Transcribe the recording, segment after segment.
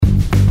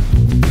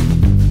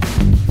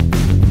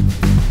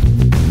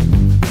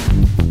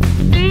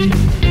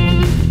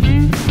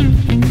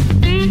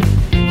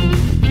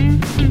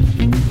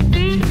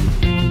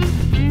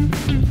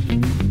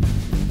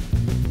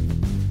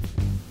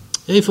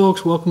Hey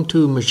folks, welcome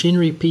to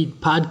Machinery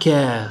Pete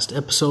Podcast,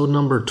 episode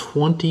number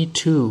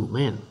 22.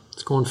 Man,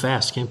 it's going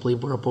fast. Can't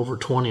believe we're up over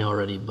 20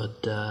 already.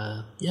 But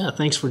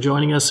thanks for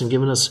joining us and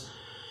giving us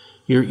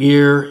your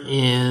ear.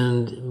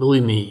 And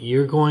believe me,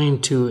 you're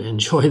going to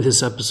enjoy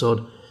this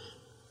episode.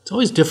 It's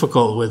always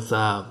difficult with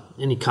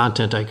any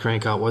content I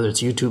crank out, whether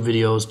it's YouTube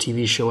videos,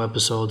 TV show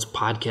episodes,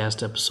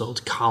 podcast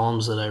episodes,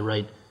 columns that I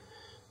write.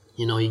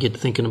 You know, you get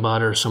thinking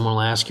about it, or someone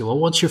will ask you, well,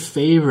 what's your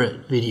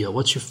favorite video?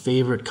 What's your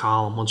favorite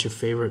column? What's your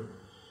favorite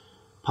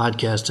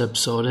podcast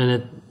episode?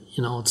 And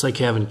it's like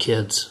having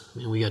kids. I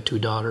mean, we got two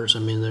daughters. I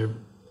mean,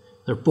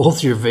 they're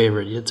both your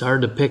favorite. It's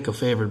hard to pick a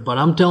favorite. But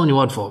I'm telling you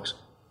what, folks,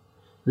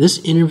 this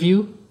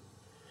interview,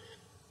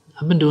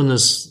 I've been doing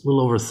this a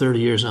little over 30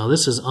 years now.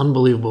 This is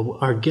unbelievable.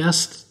 Our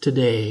guest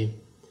today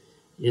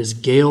is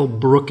Gail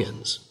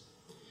Brookins.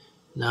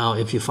 Now,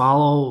 if you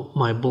follow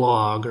my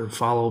blog or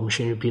follow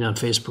Machinery Pete on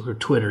Facebook or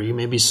Twitter, you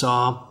maybe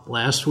saw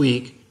last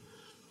week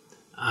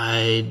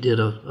I did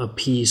a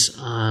piece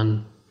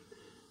on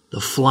the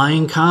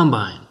Flying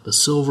Combine, the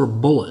Silver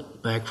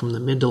Bullet, back from the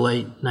mid to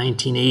late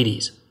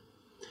 1980s.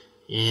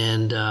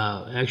 And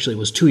actually, it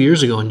was 2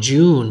 years ago in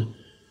June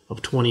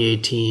of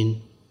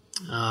 2018,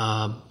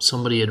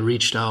 somebody had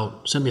reached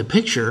out, sent me a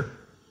picture,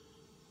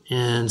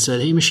 and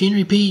said, "Hey,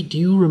 Machinery Pete, do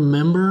you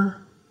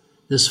remember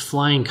this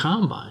Flying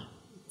Combine?"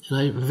 And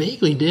I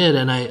vaguely did,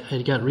 and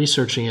I got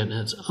researching it, and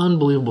it's an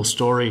unbelievable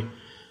story.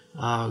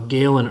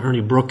 Gail and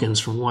Ernie Brookins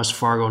from West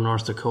Fargo,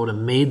 North Dakota,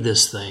 made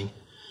this thing.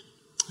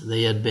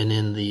 They had been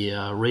in the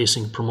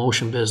racing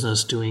promotion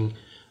business doing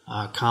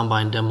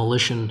combine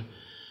demolition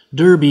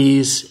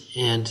derbies,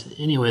 and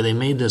anyway, they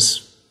made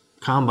this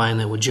combine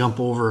that would jump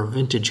over a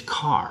vintage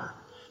car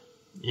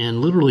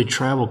and literally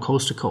travel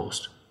coast to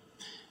coast.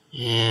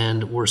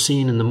 And we're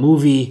seeing in the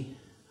movie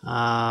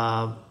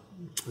that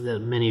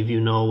many of you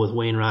know with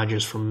Wayne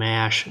Rogers from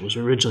MASH. It was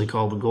originally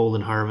called The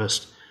Golden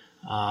Harvest.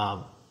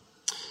 The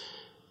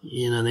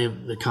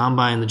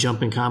combine, the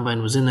jumping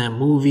combine, was in that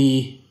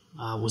movie.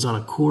 Was on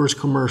a Coors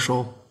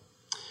commercial.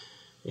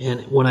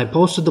 And when I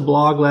posted the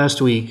blog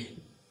last week,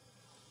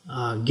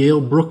 Gail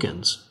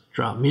Brookins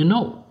dropped me a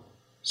note.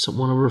 So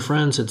one of her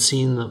friends had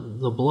seen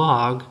the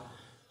blog,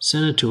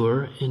 sent it to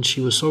her, and she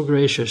was so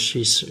gracious.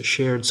 She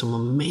shared some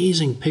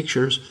amazing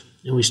pictures,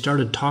 and we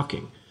started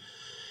talking.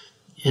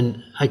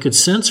 And I could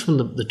sense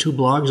from the two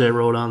blogs I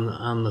wrote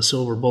on the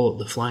Silver Bullet,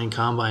 the Flying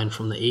Combine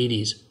from the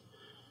 80s,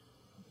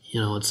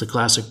 it's the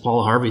classic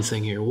Paul Harvey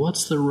thing here.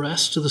 What's the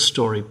rest of the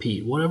story,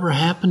 Pete? Whatever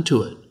happened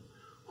to it?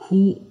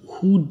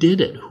 Who did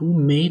it? Who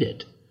made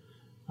it?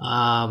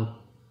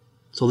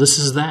 So this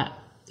is that.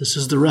 This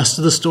is the rest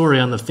of the story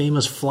on the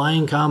famous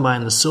Flying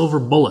Combine, the Silver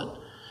Bullet.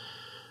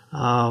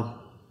 Debuted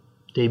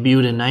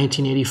in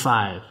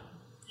 1985.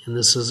 And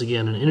this is,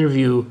 again, an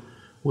interview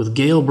with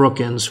Gail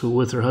Brookins, who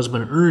with her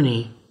husband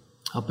Ernie,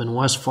 up in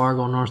West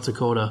Fargo, North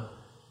Dakota,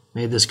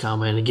 made this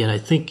combine. Again, I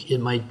think it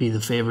might be the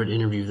favorite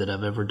interview that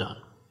I've ever done.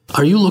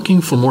 Are you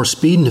looking for more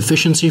speed and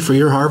efficiency for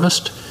your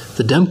harvest?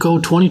 The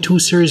Demco 22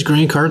 Series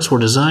grain carts were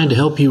designed to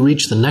help you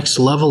reach the next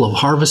level of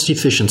harvest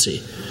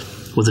efficiency.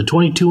 With a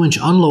 22-inch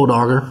unload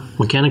auger,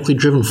 mechanically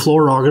driven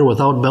floor auger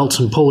without belts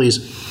and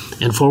pulleys,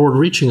 and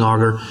forward-reaching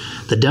auger,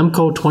 the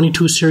Demco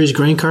 22 Series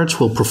grain carts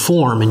will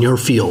perform in your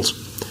fields.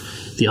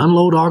 The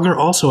unload auger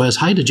also has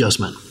height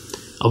adjustment,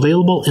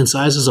 available in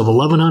sizes of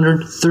 1,100,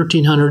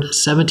 1,300,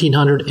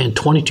 1,700, and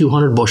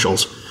 2,200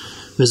 bushels.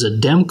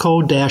 Visit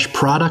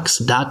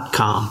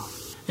demco-products.com.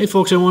 Hey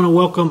folks, I want to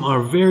welcome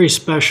our very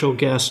special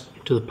guest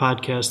to the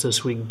podcast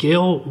this week,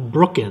 Gail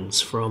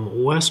Brookins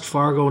from West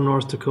Fargo,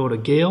 North Dakota.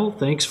 Gail,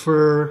 thanks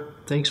for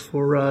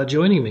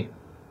joining me.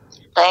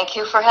 Thank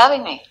you for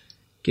having me.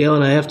 Gail,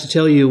 and I have to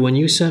tell you, when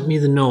you sent me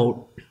the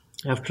note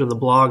after the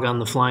blog on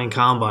the Flying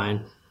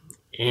Combine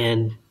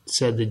and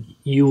said that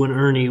you and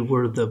Ernie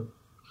were the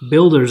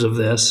builders of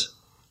this,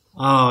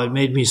 it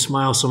made me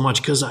smile so much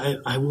because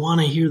I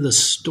want to hear the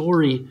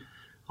story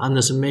on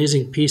this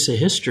amazing piece of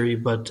history.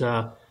 But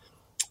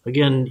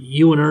again,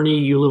 you and Ernie,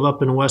 you live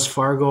up in West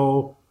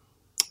Fargo,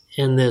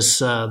 and this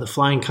the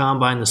Flying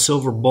Combine, the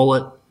Silver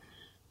Bullet,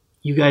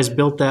 you guys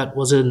built that,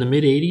 was it in the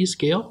mid-'80s,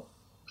 Gail?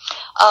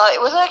 It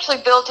was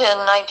actually built in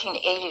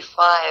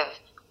 1985.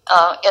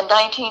 In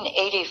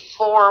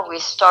 1984, we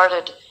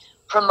started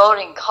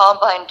promoting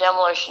combine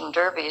demolition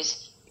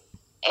derbies,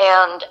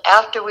 and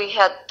after we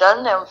had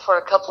done them for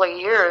a couple of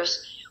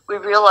years, we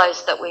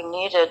realized that we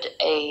needed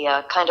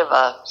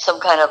some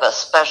kind of a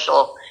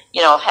special,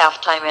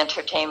 halftime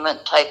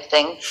entertainment type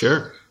thing.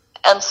 Sure.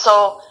 And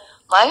so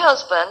my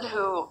husband,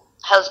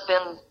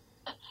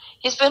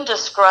 he's been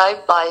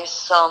described by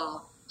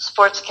some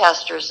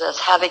sportscasters as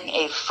having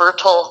a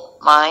fertile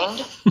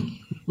mind.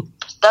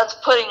 That's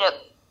putting it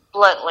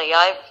bluntly.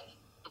 I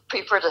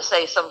prefer to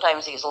say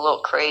sometimes he's a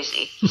little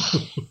crazy.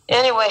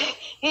 Anyway,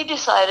 he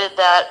decided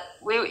that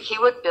he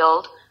would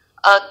build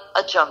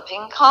a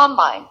jumping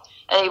combine.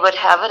 And he would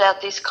have it at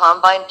these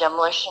combine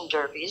demolition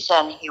derbies,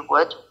 and he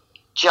would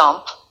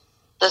jump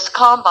this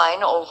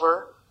combine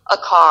over a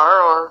car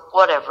or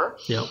whatever.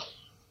 Yep.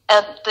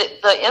 And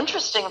the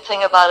interesting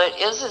thing about it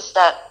is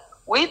that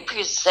we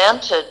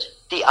presented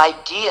the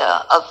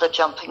idea of the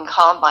jumping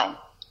combine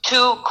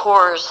to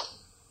Coors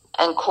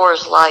and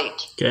Coors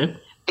Light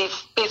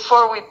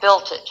before we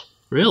built it.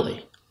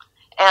 Really?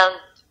 And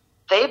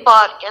they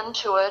bought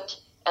into it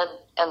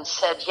and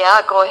said,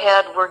 yeah, go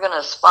ahead, we're going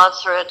to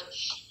sponsor it.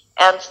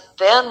 And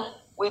then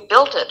we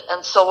built it.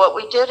 And so what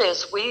we did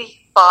is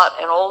we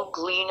bought an old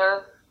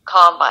Gleaner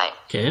combine.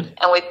 Okay.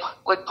 And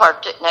we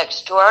parked it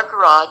next to our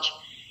garage.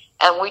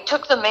 And we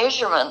took the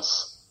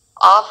measurements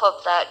off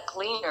of that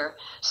Gleaner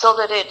so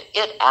that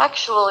it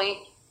actually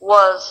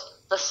was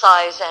the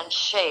size and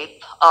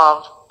shape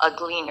of a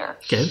Gleaner.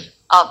 Okay.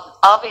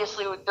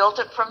 Obviously, we built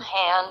it from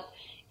hand.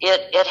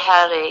 It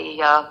had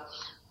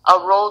a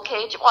roll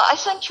cage. Well, I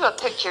sent you a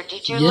picture.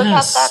 Did you look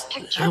at that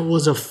picture? That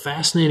was a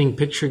fascinating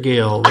picture,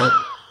 Gail.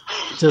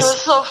 It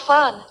was so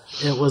fun.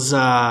 It was,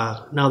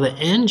 now the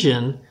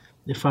engine,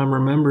 if I'm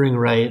remembering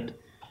right,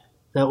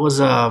 that was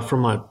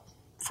from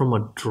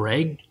a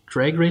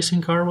drag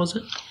racing car, was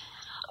it?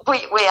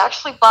 We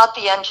actually bought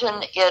the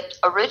engine. It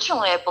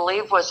originally, I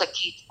believe, was a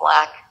Keith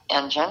Black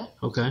engine.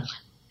 Okay.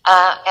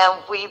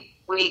 And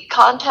we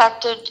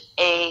contacted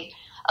a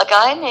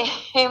guy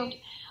named,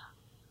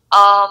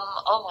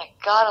 oh my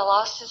God, I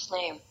lost his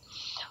name,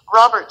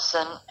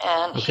 Robertson,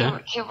 and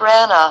he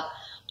ran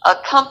a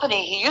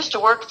company. He used to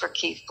work for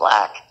Keith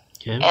Black,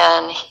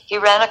 and he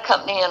ran a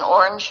company in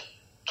Orange,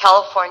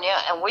 California,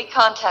 and we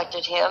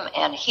contacted him,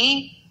 and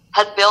he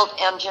had built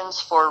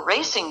engines for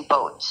racing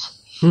boats.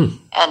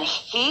 And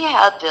he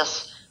had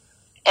this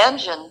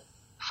engine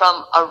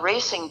from a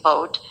racing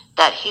boat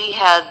that he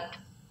had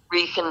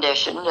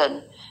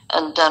reconditioned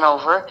and done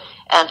over,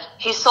 and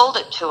he sold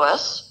it to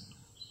us.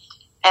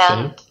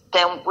 And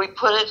then we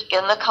put it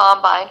in the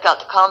combine, got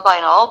the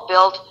combine all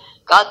built,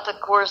 got the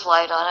Coors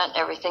Light on it and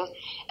everything,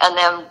 and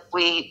then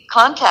we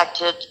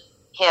contacted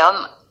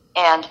him,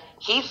 and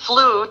he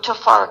flew to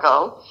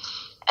Fargo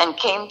and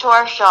came to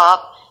our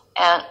shop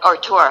or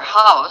to our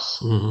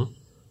house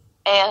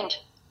and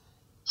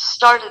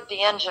started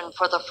the engine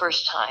for the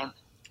first time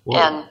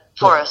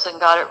for us and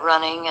got it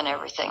running and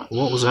everything.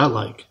 What was that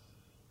like?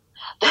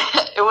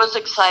 It was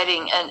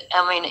exciting, and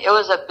I mean, it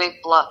was a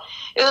big block.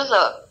 It was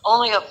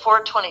only a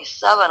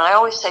 427. I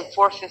always say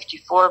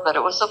 454, but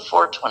it was a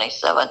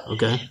 427.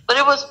 Okay. But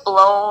it was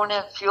blown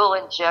and fuel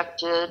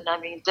injected. I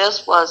mean,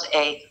 this was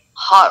a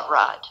hot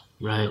rod.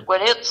 Right.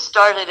 When it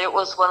started, it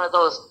was one of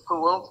those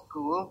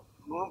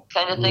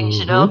kind of things,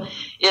 you know.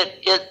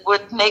 It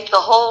would make the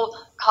whole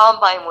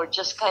combine would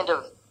just kind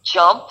of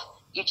jump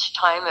each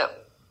time it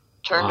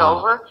turned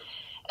over,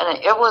 and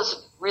it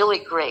was really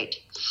great.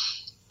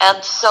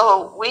 And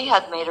so we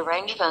had made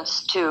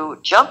arrangements to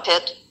jump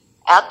it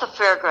at the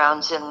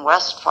fairgrounds in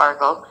West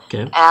Fargo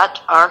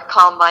at our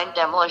Combine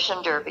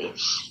Demolition Derby.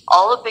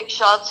 All the big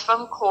shots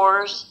from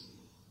Coors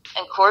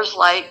and Coors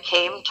Light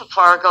came to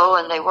Fargo,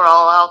 and they were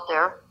all out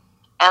there.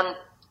 And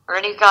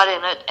Ernie got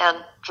in it and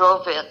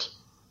drove it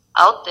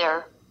out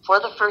there for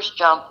the first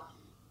jump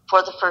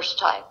for the first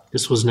time.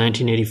 This was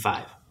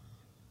 1985.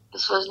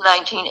 This was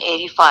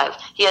 1985.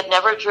 He had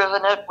never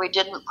driven it. We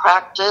didn't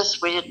practice.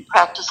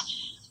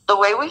 The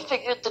way we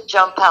figured the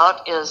jump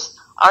out is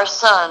our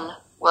son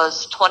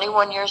was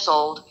 21 years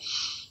old.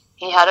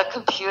 He had a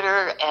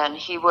computer, and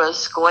he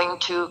was going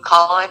to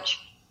college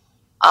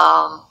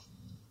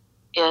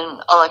in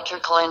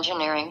electrical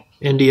engineering.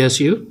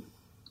 NDSU?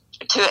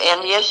 To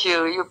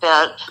NDSU, you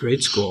bet.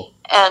 Great school.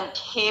 And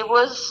he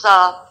was,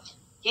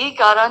 he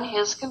got on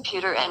his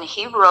computer and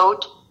he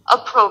wrote a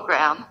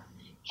program.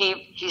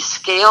 He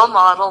scale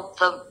modeled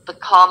the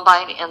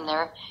combine in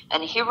there,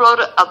 and he wrote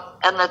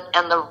and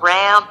the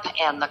ramp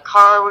and the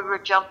car we were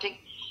jumping,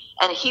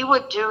 and he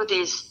would do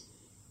these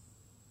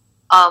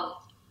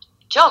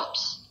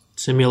jumps.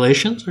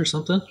 Simulations or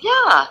something?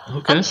 Yeah.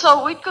 Okay. And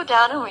so we'd go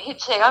down and he'd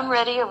say, "I'm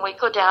ready," and we'd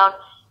go down,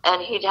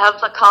 and he'd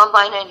have the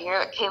combine in here.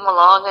 It came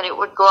along, and it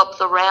would go up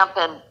the ramp,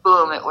 and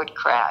boom, it would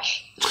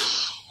crash.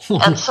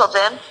 And so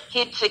then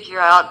he'd figure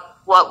out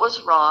what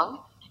was wrong.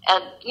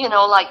 And, you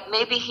know, like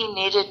maybe he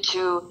needed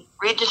to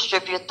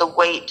redistribute the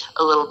weight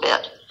a little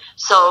bit.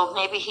 So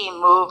maybe he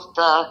moved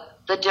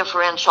the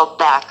differential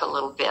back a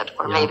little bit,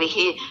 or maybe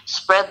he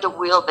spread the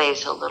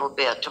wheelbase a little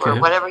bit, or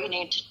whatever he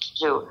needed to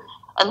do.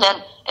 And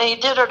he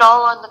did it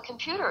all on the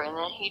computer, and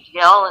then he'd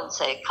yell and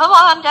say, "Come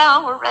on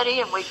down, we're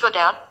ready," and we'd go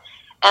down.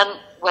 And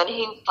when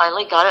he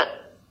finally got it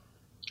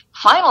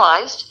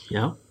finalized,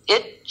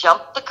 it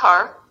jumped the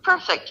car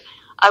perfect.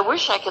 I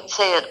wish I could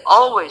say it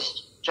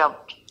always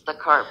jumped the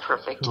car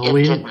perfect. Well,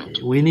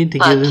 we need to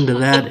get into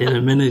that in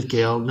a minute,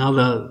 Gail. Now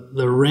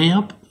the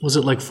ramp, was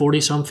it like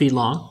 40-some feet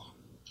long?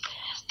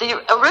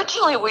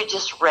 Originally we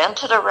just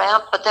rented a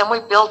ramp, but then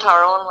we built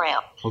our own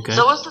ramp. Okay.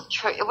 So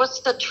it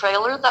was the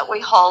trailer that we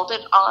hauled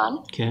it on.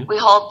 Okay. We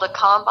hauled the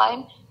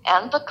combine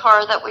and the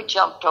car that we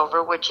jumped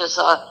over, which it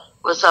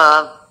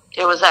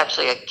was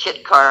actually a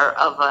kit car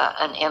of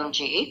an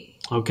MG.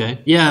 Okay.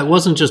 Yeah, it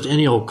wasn't just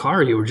any old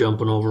car you were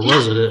jumping over,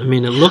 was it? I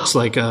mean, it looks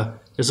like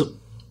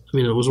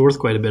it was worth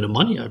quite a bit of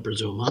money, I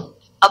presume, huh?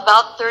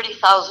 About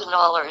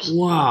 $30,000.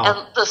 Wow.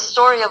 And the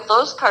story of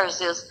those cars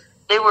is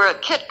they were a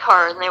kit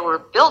car, and they were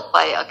built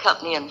by a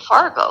company in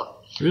Fargo.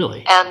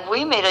 Really? And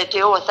we made a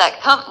deal with that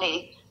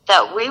company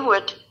that we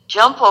would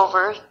jump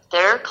over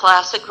their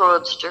classic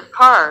Roadster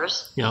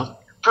cars, Yeah.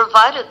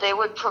 provided they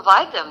would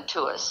provide them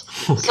to us.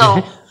 Okay.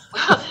 So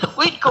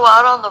we'd go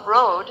out on the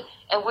road,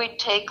 and we'd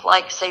take,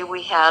 like, say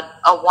we had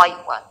a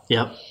white one.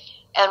 Yep.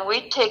 And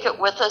we'd take it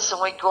with us,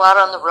 and we'd go out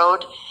on the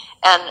road,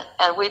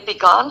 and we'd be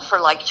gone for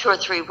like 2 or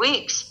 3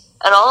 weeks.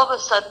 And all of a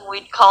sudden,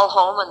 we'd call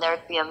home, and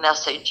there'd be a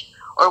message,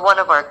 or one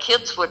of our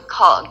kids would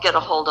call and get a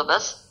hold of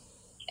us,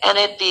 and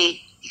it'd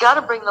be, you got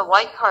to bring the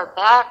white car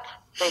back.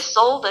 They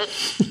sold it,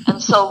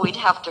 and so we'd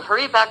have to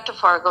hurry back to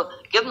Fargo,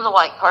 give them the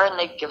white car, and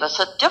they'd give us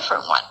a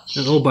different one.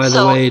 And oh, by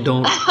the way,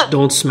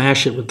 don't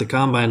smash it with the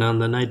combine on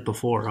the night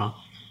before, huh?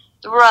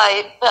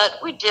 Right, but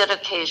we did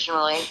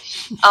occasionally.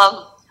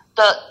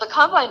 The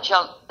combine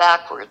jumped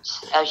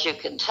backwards, as you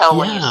can tell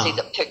when you see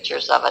the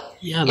pictures of it.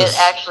 Yeah, it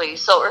actually,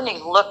 so Ernie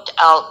looked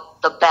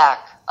out the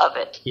back of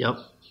it. Yep.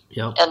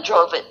 And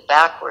drove it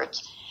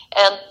backwards.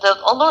 And the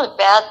only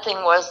bad thing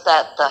was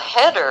that the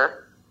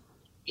header,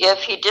 if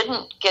he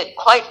didn't get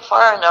quite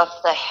far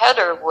enough, the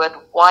header would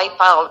wipe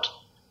out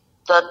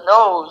the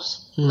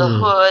nose, the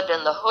hood,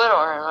 and the hood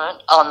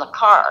ornament on the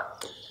car.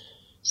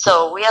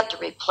 So we had to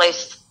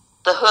replace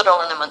the hood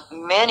ornament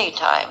many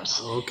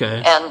times.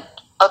 Okay. And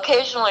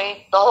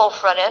occasionally the whole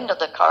front end of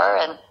the car,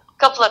 and a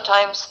couple of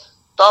times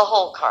the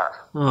whole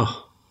car.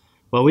 Oh,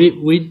 well,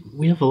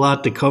 we have a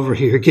lot to cover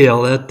here,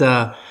 Gail.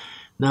 That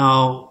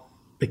now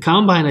the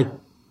combine, I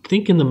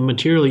think in the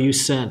material you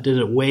sent, did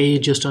it weigh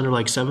just under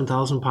like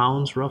 7,000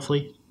 pounds,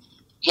 roughly?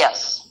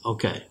 Yes.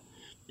 Okay.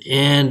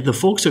 And the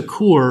folks at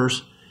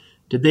Coors,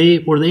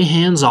 were they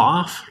hands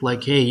off?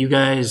 Like, hey, you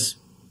guys,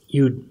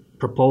 you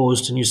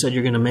proposed and you said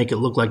you're going to make it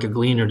look like a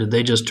Gleaner. Did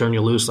they just turn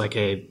you loose? Like,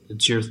 hey,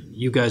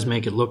 you guys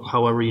make it look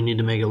however you need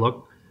to make it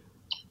look?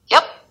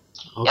 Yep.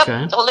 Okay.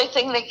 Yep. The only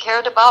thing they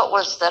cared about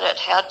was that it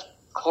had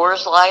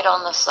Coors Light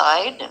on the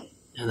side.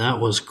 And that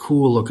was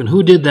cool looking.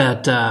 Who did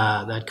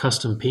that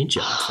custom paint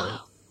job for you?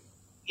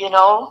 You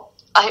know,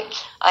 I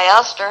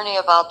asked Ernie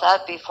about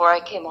that before I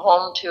came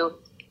home to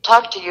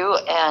talk to you,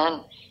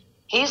 and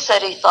he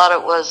said he thought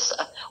it was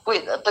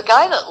the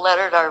guy that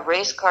lettered our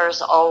race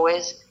cars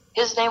always.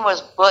 His name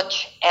was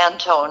Butch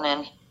Antone,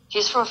 and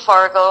he's from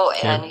Fargo,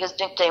 and his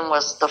nickname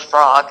was the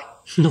Frog.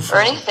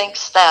 Ernie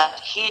thinks that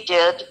he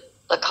did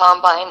the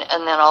combine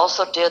and then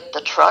also did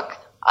the truck.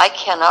 I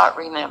cannot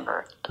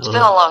remember. It's been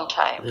a long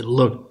time. It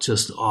looked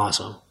just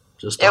awesome.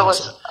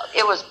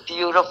 It was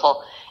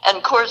beautiful.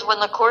 And Coors, when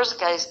the Coors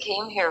guys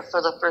came here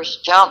for the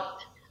first jump,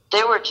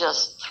 they were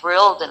just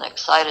thrilled and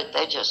excited.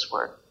 They just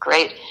were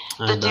great.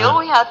 The deal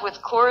we had with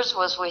Coors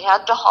was we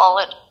had to haul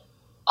it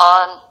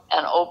on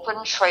an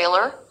open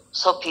trailer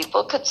so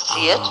people could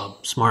see it.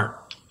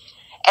 Smart.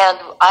 And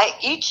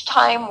each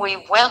time we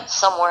went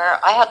somewhere,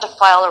 I had to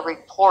file a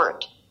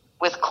report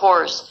with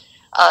Coors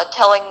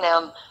telling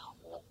them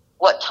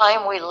what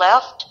time we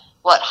left,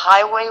 what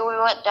highway we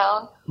went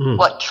down,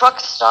 what truck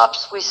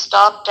stops we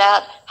stopped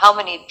at, how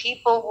many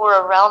people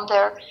were around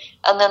there.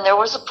 And then there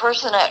was a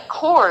person at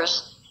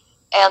Coors,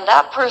 and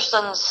that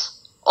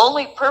person's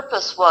only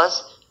purpose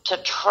was to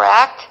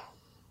track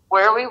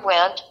where we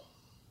went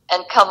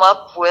and come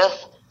up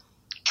with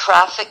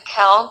traffic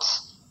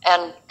counts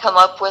and come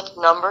up with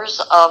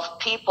numbers of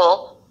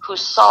people who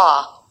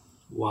saw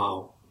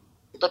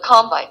the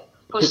combine,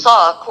 who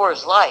saw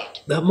Coors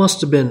Light. That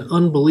must have been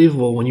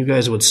unbelievable when you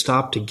guys would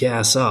stop to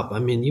gas up. I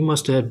mean, you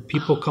must have had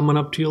people coming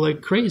up to you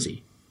like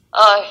crazy.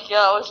 Yeah,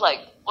 I was like,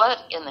 what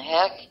in the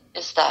heck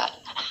is that?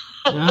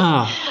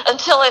 Yeah.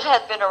 Until it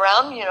had been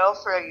around,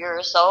 for a year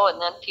or so,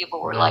 and then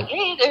people were like,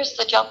 hey, there's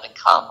the jumping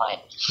combine.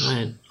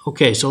 Right.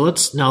 Okay, so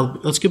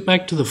let's get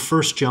back to the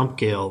first jump,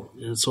 Gail.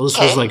 So this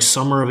was like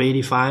summer of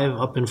 '85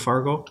 up in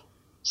Fargo?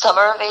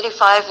 Summer of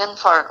 '85 in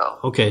Fargo.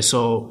 Okay,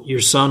 so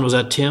your son, was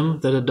that Tim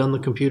that had done the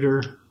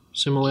computer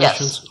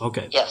simulations? Yes.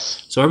 Okay.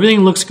 Yes. So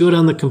everything looks good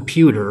on the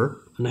computer,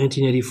 a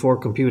 1984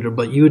 computer,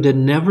 but you'd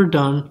never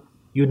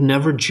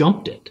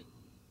jumped it.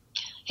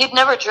 He'd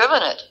never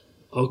driven it.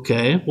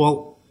 Okay,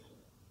 well...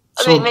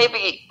 I mean,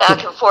 maybe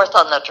back and forth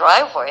on the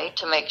driveway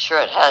to make sure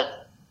it had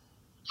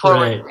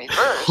forward and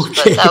reverse,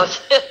 but that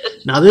was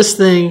it. Now this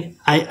thing,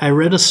 I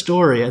read a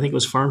story, I think it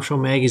was Farm Show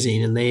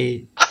Magazine, and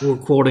they were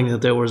quoting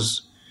that there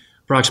was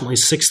approximately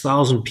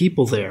 6,000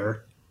 people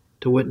there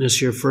to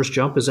witness your first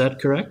jump. Is that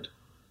correct?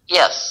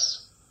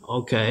 Yes.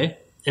 Okay.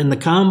 And the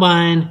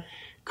combine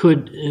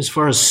could, as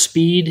far as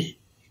speed,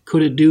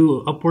 could it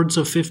do upwards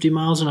of 50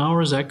 miles an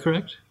hour? Is that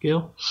correct,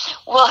 Gail?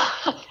 Well,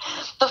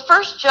 the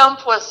first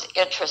jump was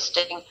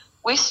interesting.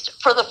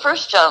 For the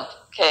first jump,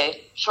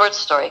 short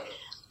story.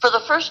 For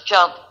the first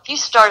jump, he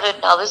started,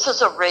 now this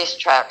is a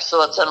racetrack,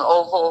 so it's an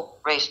oval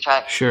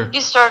racetrack. Sure. He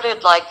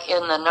started like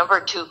in the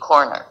number 2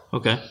 corner.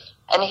 Okay.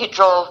 And he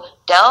drove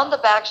down the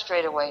back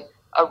straightaway,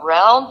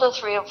 around the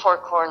 3 and 4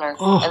 corner,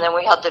 and then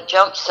we had the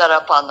jump set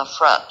up on the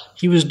front.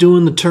 He was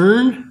doing the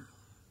turn?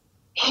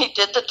 He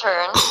did the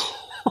turn.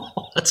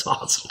 That's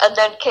awesome. And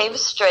then came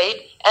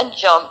straight and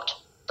jumped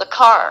the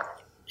car.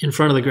 In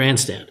front of the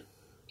grandstand?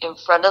 in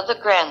front of the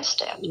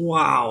grandstand.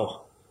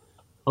 Wow.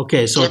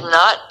 Okay, so did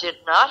not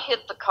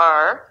hit the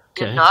car,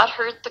 did not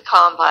hurt the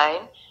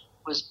combine.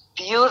 It was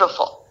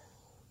beautiful.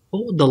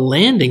 Oh, the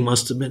landing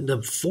must have been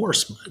the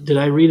force. Did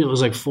I read it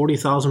was like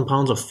 40,000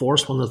 pounds of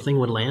force when the thing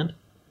would land?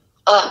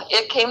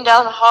 It came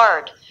down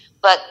hard,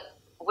 but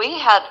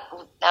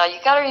now you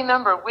got to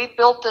remember, we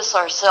built this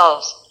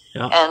ourselves,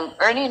 and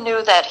Ernie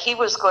knew that he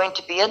was going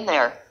to be in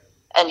there,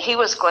 and he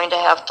was going to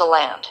have to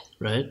land.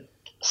 Right.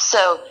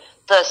 So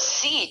the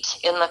seat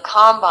in the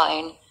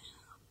combine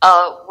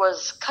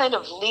was kind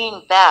of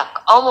leaned back,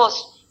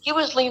 he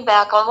was leaned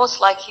back almost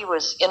like he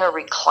was in a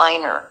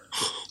recliner.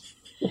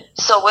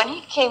 So when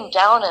he came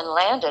down and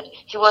landed,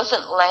 he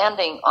wasn't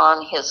landing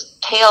on his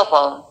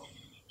tailbone.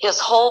 His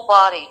whole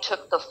body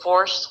took the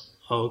force.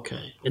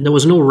 Okay. And there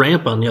was no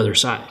ramp on the other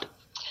side?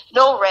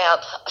 No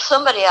ramp.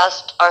 Somebody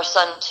asked our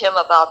son Tim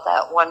about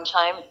that one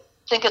time. I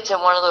think it's in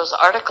one of those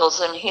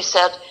articles, and he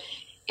said,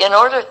 in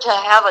order to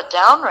have a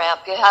down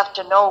ramp, you have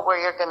to know where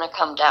you're going to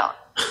come down.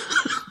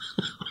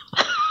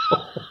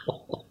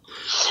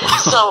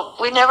 So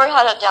we never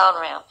had a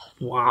down ramp.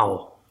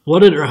 Wow. How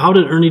did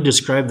Ernie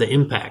describe the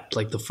impact,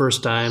 like the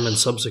first time and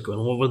subsequent?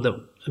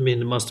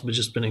 It must have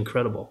just been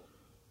incredible.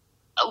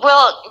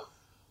 Well,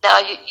 now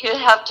you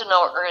have to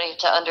know Ernie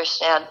to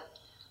understand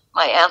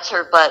my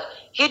answer, but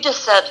he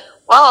just said,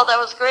 wow, that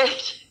was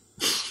great.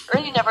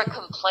 Ernie never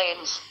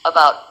complains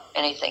about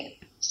anything.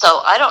 So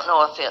I don't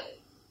know if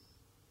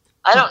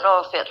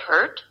it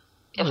hurt,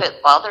 if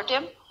it bothered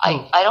him.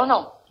 I don't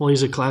know. Well,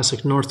 he's a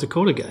classic North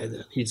Dakota guy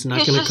then. He's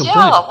not going to complain.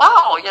 Yeah,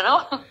 wow,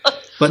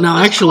 But now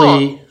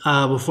actually,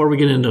 cool. Before we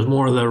get into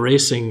more of the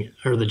racing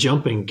or the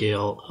jumping,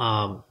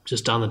 Gail,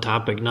 just on the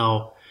topic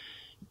now,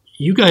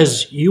 you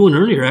and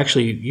Ernie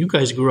you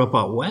guys grew up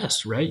out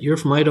west, right? You're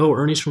from Idaho,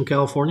 Ernie's from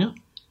California?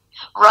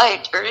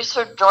 Right. Ernie's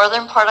from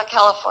northern part of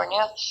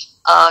California,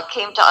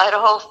 came to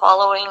Idaho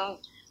following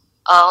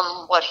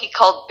what he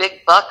called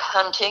big buck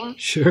hunting.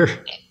 Sure.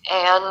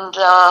 And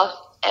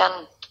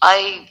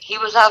he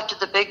was after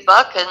the big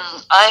buck, and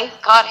I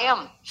caught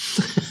him.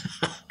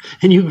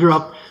 And you grew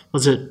up,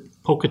 was it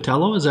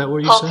Pocatello? Is that where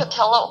you said?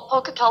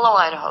 Pocatello,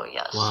 Idaho,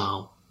 yes.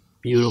 Wow.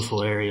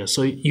 Beautiful area.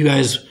 So you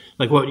guys,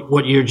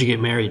 what year did you get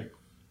married?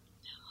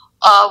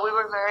 We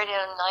were married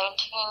in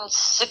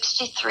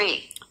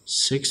 1963.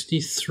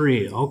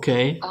 63,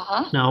 okay.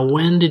 Uh-huh. Now,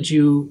 when did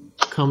you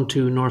come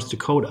to North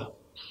Dakota?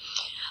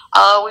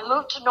 We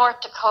moved to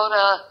North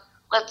Dakota,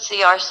 let's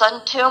see, our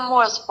son Tim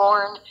was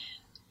born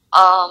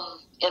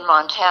in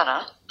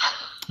Montana.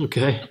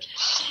 Okay.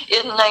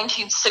 In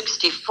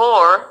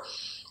 1964,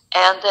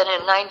 and then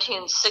in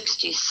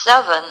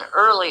 1967,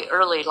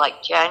 early,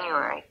 like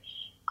January,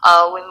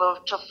 we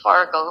moved to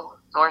Fargo,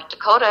 North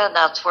Dakota, and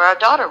that's where our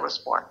daughter was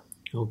born.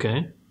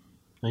 Okay.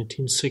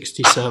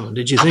 1967.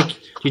 Did you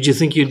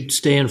think you'd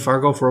stay in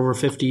Fargo for over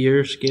 50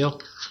 years,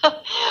 Gail?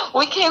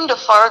 We came to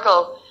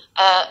Fargo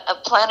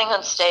planning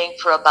on staying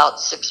for about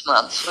 6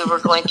 months. We were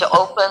going to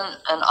open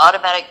an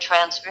automatic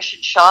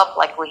transmission shop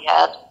like we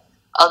had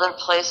other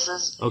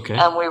places. Okay.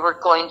 And we were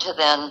going to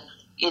then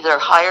either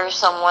hire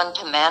someone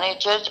to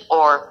manage it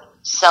or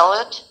sell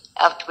it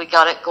after we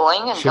got it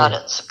going and got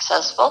it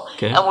successful.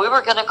 Okay. And we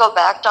were going to go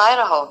back to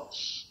Idaho.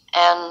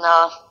 And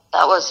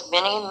that was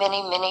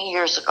many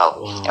years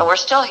ago. Wow. And we're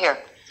still here.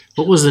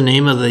 What was the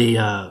name of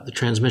the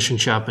transmission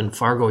shop in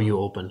Fargo you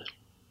opened?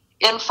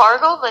 In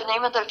Fargo, the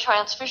name of the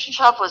transmission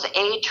shop was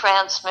A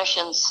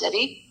Transmission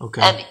City.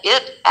 Okay. And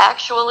it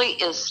actually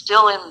is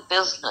still in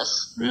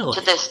business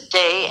to this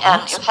day.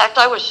 And in fact,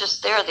 I was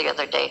just there the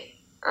other day.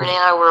 Ernie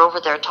and I were over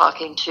there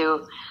talking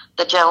to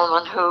the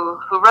gentleman who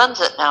runs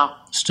it now.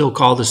 Still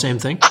called the same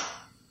thing?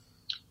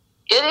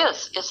 It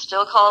is. It's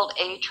still called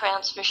A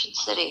Transmission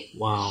City.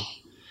 Wow.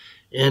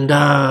 And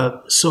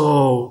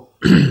so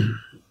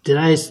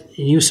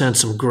you sent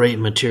some great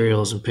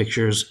materials and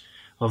pictures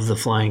of the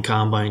Flying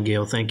Combine,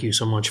 Gail. Thank you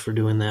so much for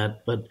doing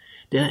that. But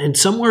and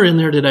somewhere in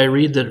there, did I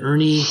read that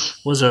Ernie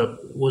was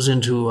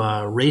into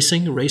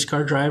racing, a race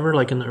car driver,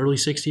 like in the early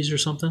 60s or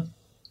something?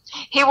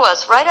 He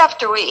was. Right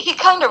after he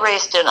kind of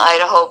raced in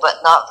Idaho, but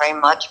not very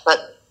much. But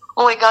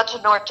when we got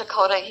to North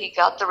Dakota, he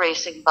got the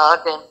racing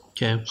bug,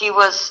 and he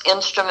was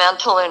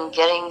instrumental in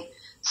getting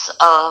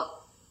a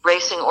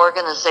racing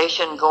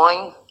organization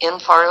going in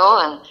Fargo,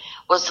 and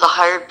was the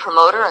hired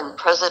promoter and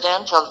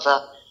president of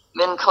the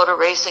Minn Kota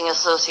Racing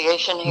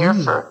Association here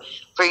for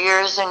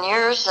years and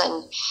years.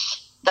 And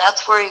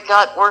that's where he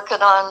got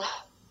working on,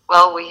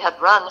 well, we had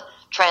run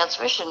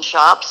transmission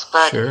shops,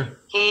 but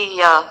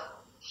he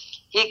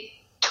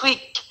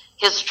tweaked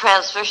his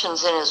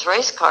transmissions in his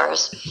race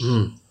cars,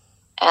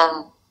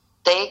 and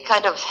they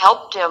kind of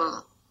helped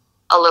him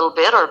a little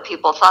bit, or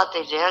people thought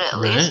they did at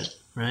least.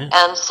 Right.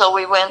 And so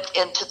we went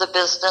into the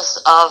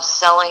business of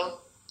selling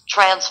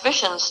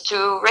transmissions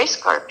to race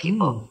car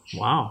people.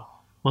 Wow.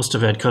 Must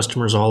have had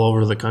customers all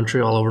over the country,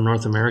 all over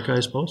North America, I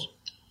suppose?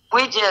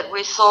 We did.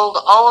 We sold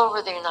all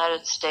over the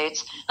United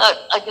States.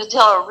 I could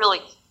tell a really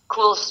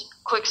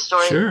quick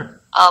story. Sure.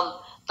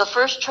 The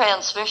first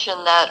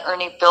transmission that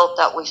Ernie built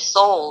that we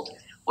sold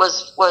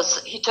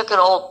was he took an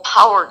old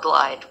Power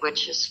Glide,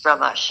 which is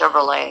from a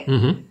Chevrolet,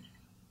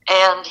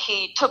 and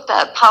he took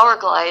that Power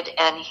Glide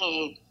and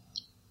he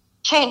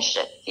changed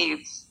it.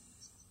 He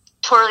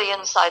tore the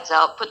insides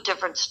out, put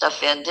different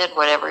stuff in, did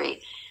whatever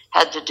he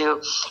had to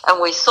do,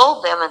 and we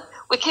sold them, and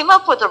we came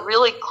up with a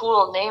really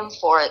cool name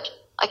for it.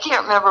 I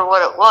can't remember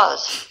what it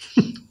was,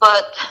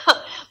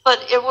 but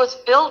it was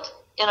built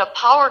in a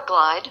Power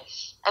Glide,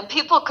 and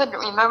people couldn't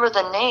remember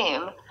the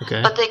name,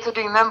 but they could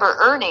remember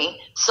Ernie,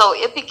 so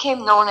it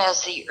became known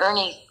as the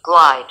Ernie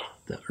Glide.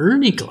 The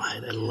Ernie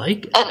Glide, I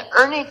like it. An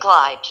Ernie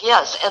Glide,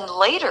 yes. And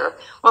later,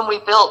 when we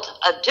built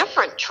a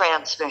different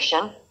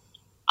transmission,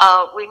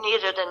 we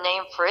needed a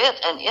name for it,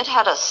 and it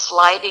had a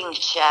sliding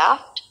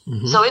shaft,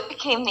 so it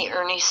became the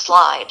Ernie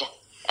Slide.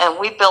 And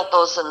we built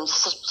those and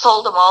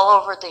sold them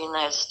all over the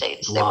United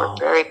States. They were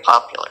very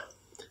popular.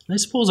 I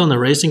suppose on the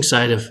racing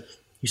side, if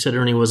you said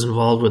Ernie was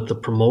involved with the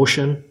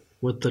promotion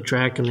with the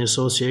track and the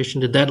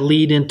association, did that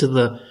lead into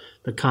the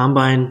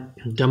combine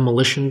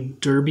demolition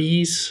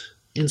derbies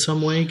in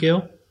some way,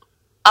 Gail?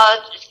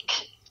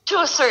 To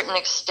a certain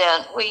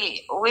extent.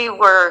 We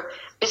were,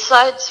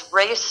 besides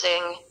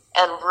racing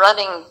and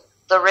running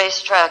the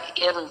racetrack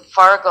in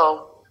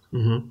Fargo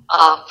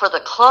for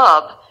the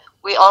club,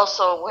 we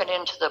also went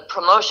into the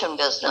promotion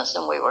business,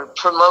 and we were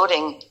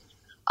promoting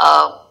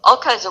all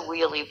kinds of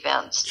wheel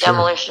events,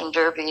 demolition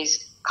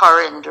derbies,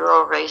 car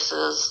enduro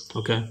races,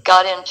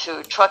 got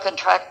into truck and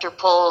tractor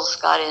pulls,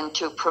 got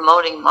into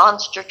promoting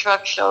monster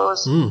truck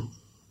shows, and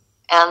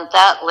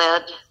that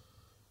led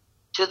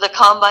to the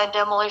Combine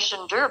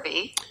Demolition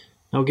Derby.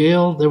 Now,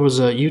 Gail, there was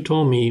you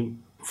told me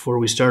before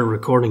we started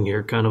recording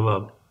here, kind of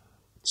a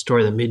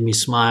story that made me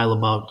smile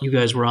about you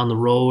guys were on the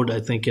road,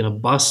 I think in a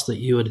bus that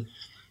you had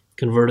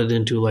converted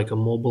into like a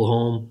mobile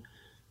home,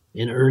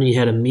 and Ernie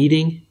had a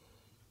meeting.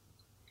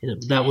 And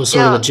that was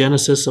sort of the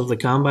genesis of the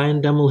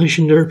Combine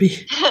Demolition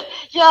Derby?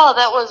 Yeah,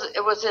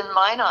 it was in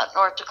Minot,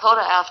 North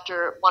Dakota,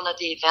 after one of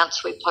the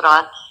events we put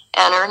on,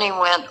 and Ernie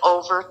went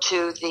over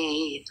to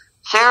the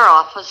fair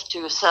office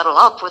to settle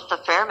up with the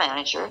fair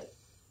manager,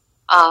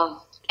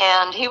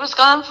 and he was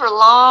gone for a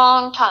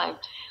long time.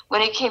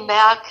 When he came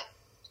back,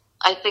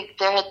 I think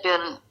there had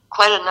been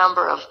quite a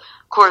number of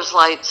Coors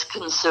Lights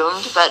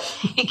consumed, but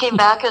he came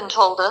back and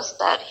told us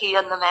that he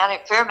and the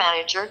fair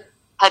manager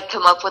had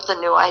come up with a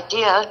new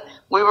idea.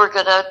 We were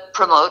going to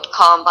promote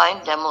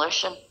Combine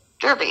Demolition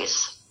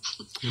Derbies.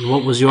 And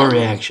what was your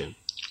reaction?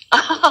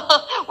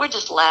 We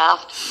just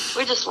laughed.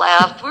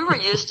 We were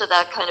used to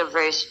that kind of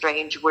very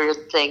strange,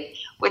 weird thing.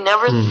 We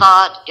never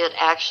thought it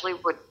actually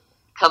would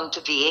come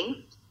to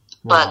being,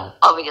 but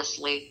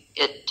obviously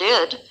it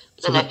did.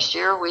 The next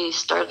year we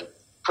started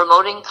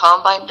promoting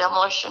Combine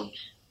Demolition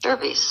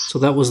Derbies. So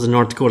that was the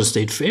North Dakota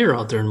State Fair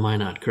out there in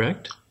Minot,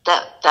 correct?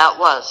 That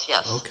was,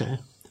 yes. Okay.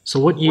 So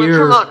what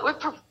year?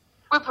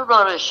 We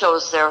promoted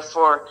shows there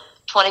for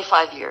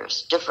 25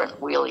 years, different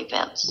wheel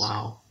events.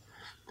 Wow.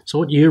 So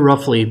what year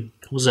roughly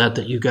was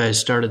that you guys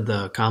started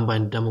the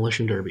Combine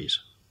Demolition Derbies?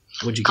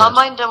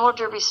 Combine Demo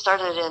Derby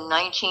started in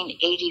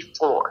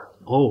 1984.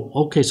 Oh,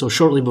 okay. So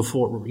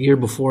year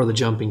before the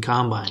Jumping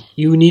Combine.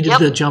 You needed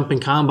the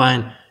Jumping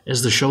Combine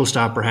as the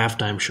showstopper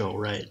halftime show,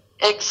 right?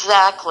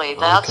 Exactly.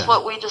 That's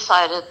what we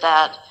decided,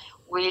 that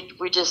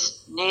we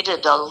just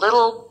needed a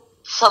little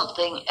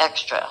something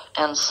extra.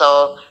 And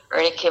so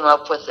Ernie came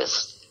up with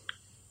this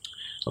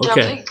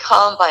Jumping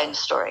Combine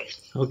story.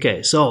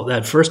 Okay, so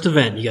that first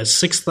event, you got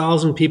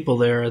 6,000 people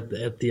there at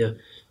the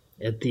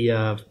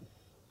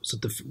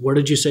where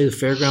did you say, the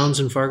fairgrounds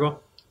in Fargo?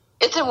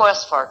 It's in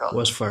West Fargo.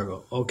 West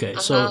Fargo. Okay,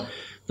 so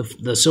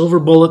the Silver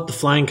Bullet, the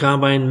Flying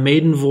Combine,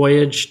 maiden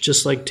voyage,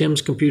 just like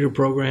Tim's computer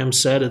program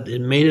said,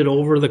 it made it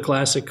over the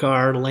classic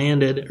car,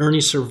 landed.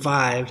 Ernie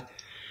survived.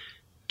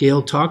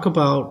 Gail, talk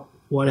about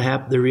what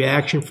happened, the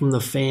reaction from the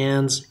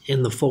fans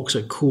and the folks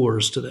at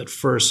Coors to that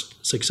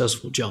first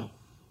successful jump.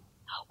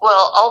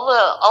 Well,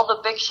 all the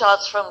big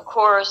shots from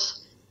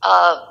Coors,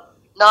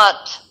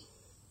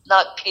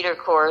 not Peter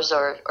Coors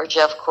or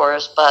Jeff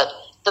Coors, but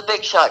the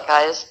big shot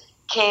guys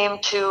came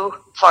to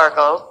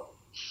Fargo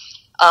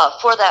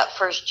for that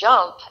first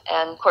jump.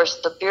 And, of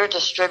course, the beer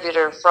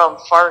distributor from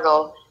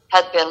Fargo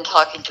had been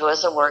talking to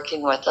us and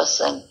working with us,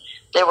 and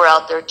they were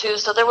out there too.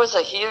 So there was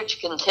a huge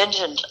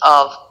contingent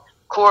of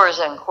Coors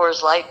and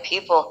Coors Light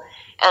people.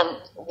 And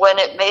when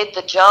it made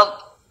the jump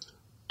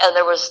and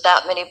there was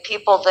that many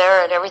people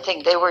there and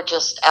everything, they were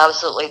just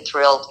absolutely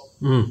thrilled.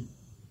 And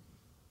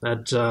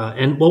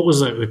what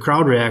was the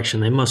crowd reaction?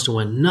 They must have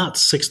went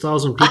nuts.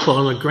 6,000 people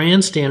on the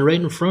grandstand right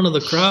in front of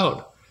the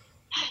crowd.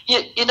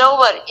 You know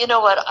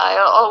what? I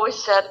always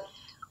said,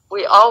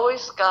 we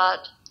always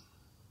got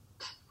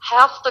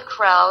half the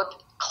crowd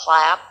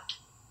clapped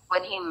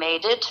when he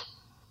made it,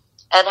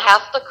 and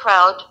half the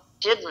crowd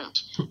didn't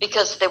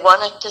because they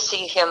wanted to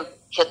see him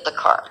hit the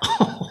car.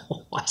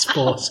 I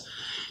suppose.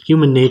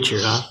 Human nature,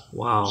 huh?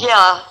 Wow.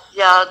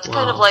 Yeah. It's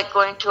kind of like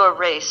going to a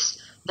race.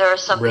 There are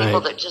some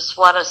people that just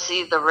want to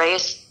see the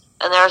race,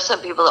 and there are some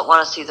people that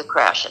want to see the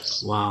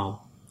crashes.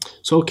 Wow.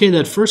 So, okay,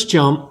 that first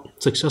jump,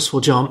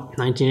 successful jump,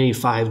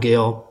 1985,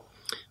 Gail,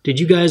 Did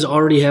you guys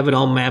already have it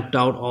all mapped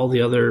out, all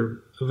the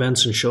other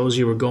events and shows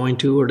you were going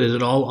to, or did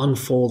it all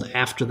unfold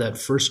after that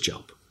first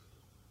jump?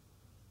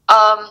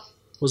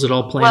 Was it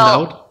all planned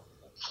out?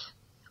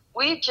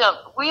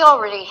 We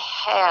already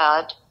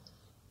had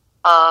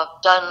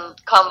done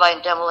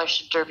combine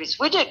demolition derbies.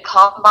 We did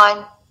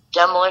combine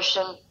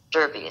demolition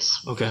derbies.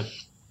 Okay.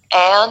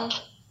 And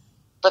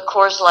the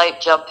Coors Light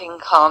jumping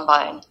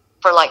combine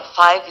for like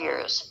 5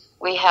 years.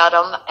 We had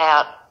them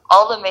at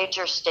all the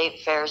major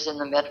state fairs in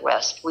the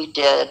Midwest. We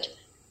did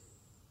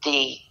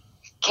the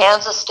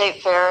Kansas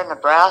State Fair,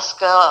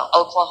 Nebraska,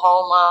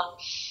 Oklahoma.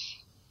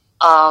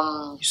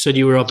 You said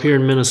you were up here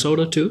in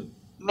Minnesota too?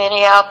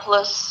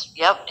 Minneapolis,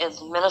 yep, in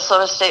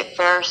Minnesota State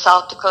Fair,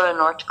 South Dakota,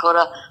 North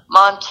Dakota,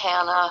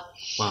 Montana.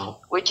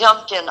 Wow. We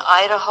jumped in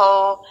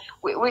Idaho.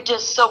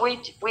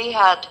 We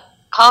had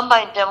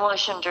combine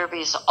demolition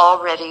derbies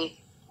already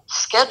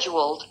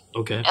scheduled.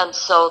 Okay. And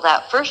so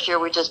that first year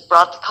we just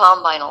brought the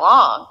combine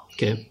along.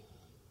 Okay.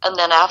 And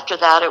then after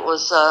that it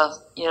was,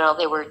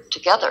 they were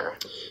together.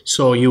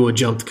 So you would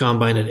jump the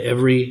combine at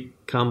every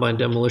combine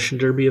demolition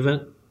derby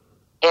event?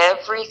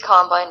 Every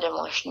combine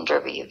demolition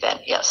derby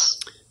event, yes.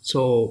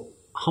 So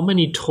how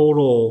many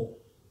total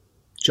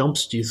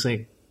jumps do you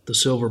think the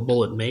Silver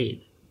Bullet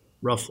made,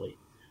 roughly?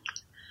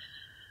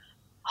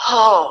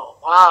 Oh,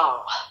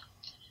 wow.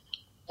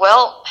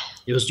 Well,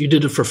 you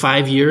did it for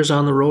 5 years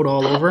on the road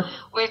all over?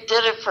 We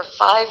did it for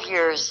 5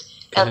 years.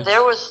 Okay. And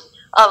there was,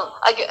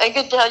 I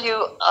could tell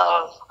you,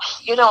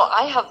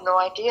 I have no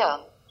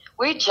idea.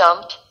 We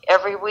jumped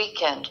every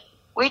weekend.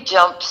 We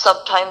jumped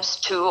sometimes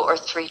 2 or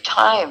 3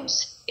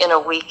 times in a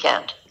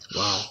weekend.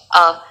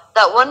 Wow.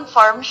 That one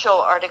farm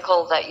show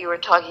article that you were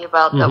talking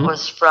about that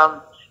was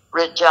from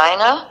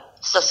Regina,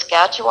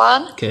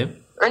 Saskatchewan. Okay.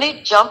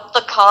 Ernie jumped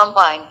the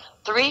combine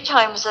 3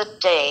 times a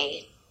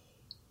day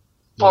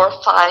for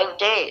 5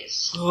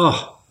 days.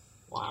 Oh,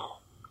 wow.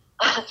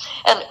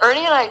 And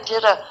Ernie and I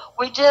did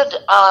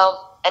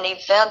an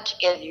event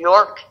in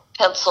York,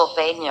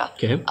 Pennsylvania.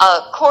 Okay.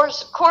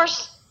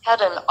 Coors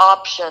had an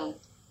option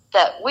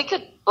that we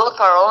could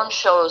book our own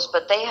shows,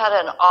 but they had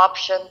an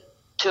option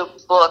to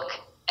book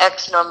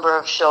X number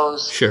of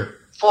shows Sure.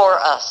 for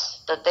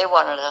us that they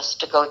wanted us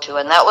to go to,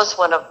 and that was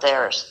one of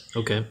theirs.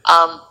 Okay.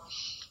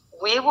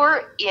 We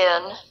were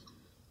in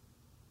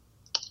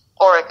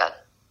Oregon.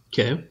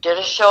 Okay. Did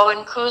a show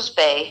in Coos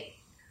Bay.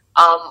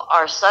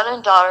 Our son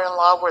and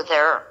daughter-in-law were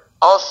there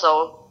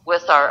also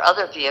with our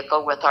other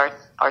vehicle, with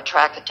our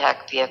Track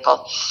Attack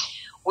vehicle.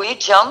 We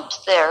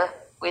jumped there.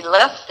 We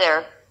left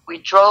there. We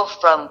drove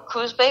from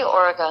Coos Bay,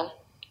 Oregon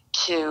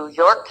to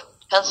York,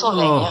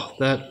 Pennsylvania. Oh,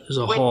 that is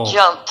a haul.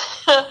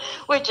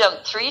 We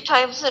jumped 3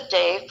 times a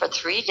day for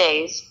 3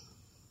 days.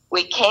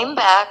 We came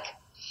back.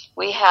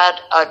 We had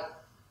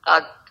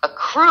a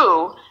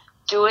crew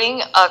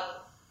doing a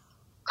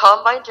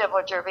combine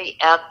demo derby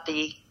at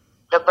the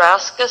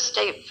Nebraska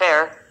State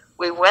Fair.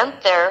 We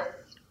went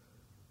there.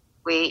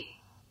 We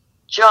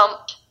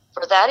jumped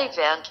for that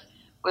event.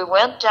 We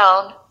went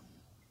down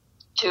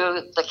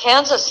to the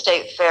Kansas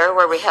State Fair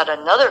where we had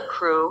another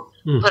crew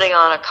putting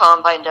on a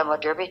combine demo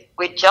derby.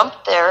 We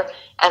jumped there,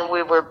 and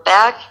we were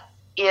back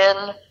in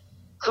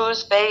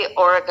Coos Bay,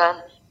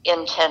 Oregon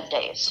in 10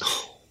 days.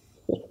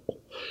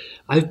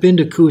 I've been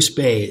to Coos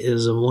Bay. It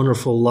is a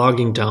wonderful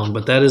logging town,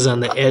 but that is on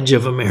the edge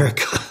of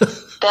America.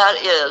 That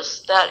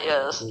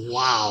is.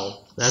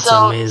 Wow. That's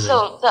amazing.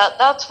 So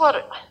that's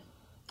what...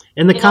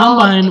 And the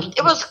combine...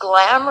 it was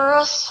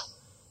glamorous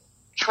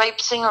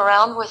traipsing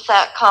around with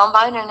that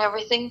combine and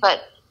everything,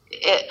 but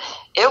it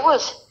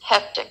was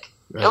hectic.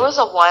 Right. It was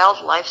a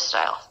wild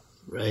lifestyle.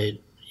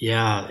 Right.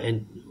 Yeah.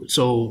 And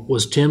so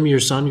was Tim, your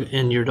son,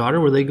 and your daughter,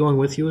 were they going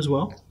with you as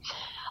well?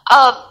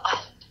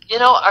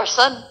 Our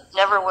son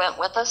never went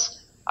with us.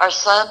 Our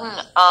son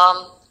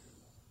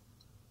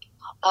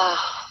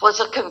was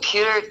a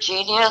computer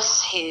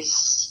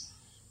genius.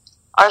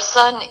 Our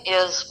son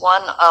is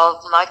one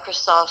of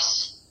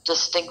Microsoft's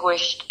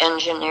distinguished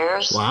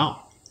engineers.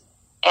 Wow.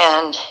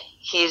 And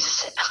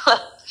he's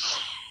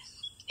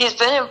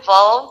been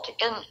involved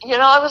in,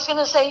 I was going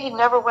to say he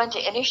never went to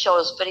any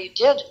shows, but he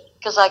did,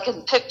 because I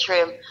can picture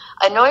him.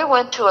 I know he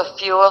went to a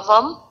few of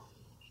them,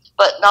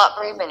 but not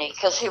very many,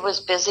 because he was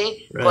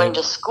busy going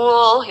to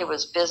school. He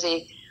was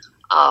busy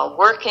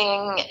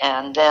working,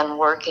 and then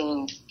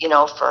working,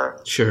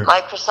 for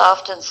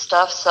Microsoft and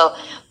stuff. So,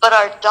 but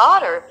our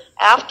daughter,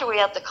 after we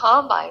had the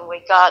combine,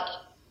 we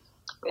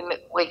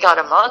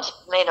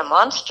made a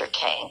monster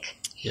tank.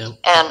 Yeah.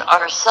 And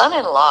our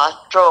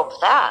son-in-law drove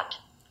that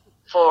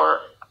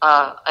for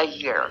a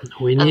year.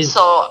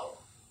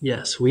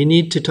 Yes, we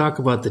need to talk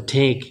about the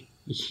tank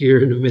here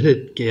in a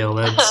minute, Gail.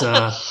 That's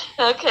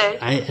okay.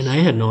 I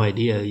had no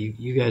idea.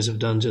 You guys have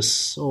done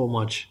just so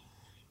much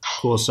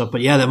cool stuff.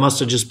 But yeah, that must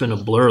have just been a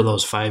blur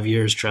those 5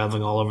 years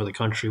traveling all over the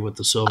country with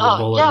the Silver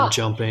Bullet and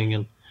jumping.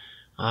 And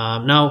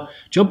now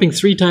jumping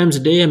 3 times a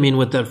day. I mean,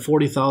 with that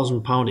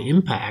 40,000-pound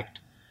impact.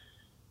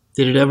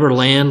 Did it ever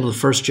land the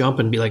first jump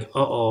and be like,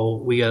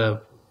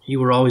 you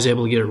were always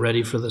able to get it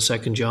ready for the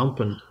second jump?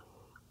 And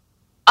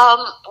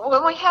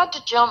When we had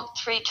to jump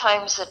 3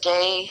 times a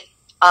day,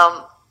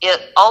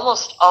 it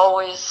almost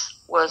always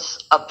was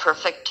a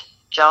perfect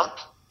jump.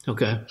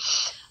 Okay.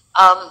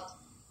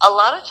 A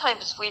lot of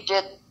times we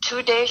did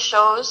 2-day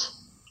shows,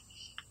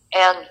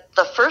 and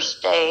the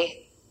first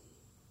day,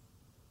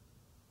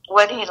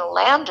 when he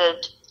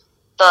landed,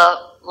 the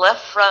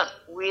left front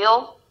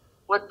wheel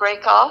would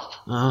break off.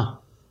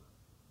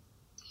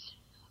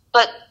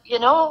 But,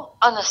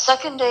 on the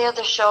second day of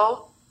the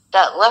show,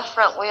 that left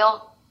front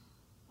wheel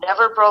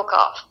never broke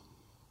off.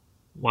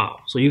 Wow.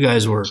 So you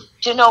guys were...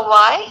 Do you know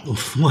why?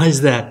 Why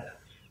is that?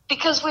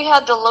 Because we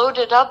had to load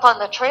it up on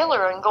the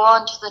trailer and go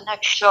on to the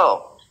next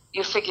show.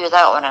 You figure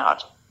that one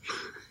out.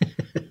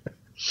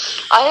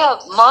 I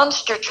have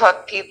monster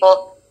truck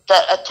people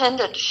that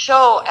attended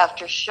show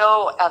after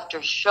show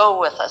after show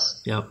with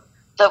us. Yep.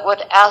 That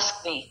would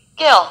ask me,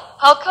 Gail,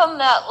 how come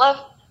that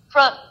left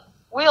front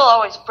wheel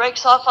always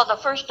breaks off on the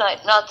first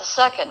night, not the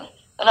second?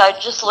 And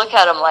I'd just look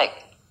at them like,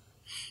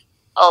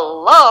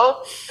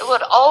 hello? It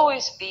would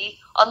always be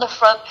on the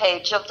front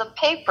page of the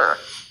paper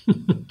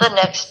the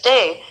next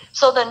day.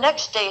 So the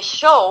next day's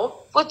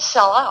show would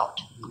sell out.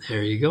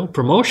 There you go.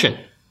 Promotion.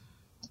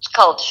 It's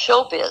called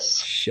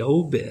showbiz.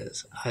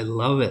 Showbiz. I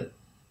love it.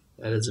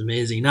 That is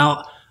amazing.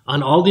 Now,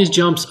 on all these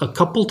jumps, a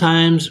couple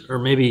times, or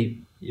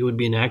maybe it would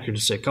be inaccurate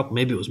to say a couple,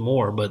 maybe it was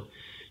more, but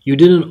you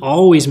didn't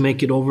always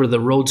make it over the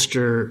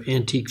Roadster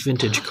antique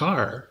vintage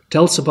car.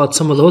 Tell us about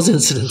some of those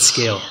incidents,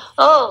 Gail.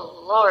 Oh,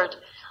 Lord.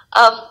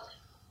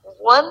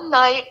 One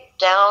night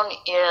down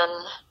in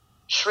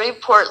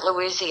Shreveport,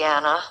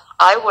 Louisiana,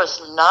 I was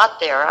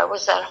not there. I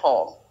was at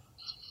home.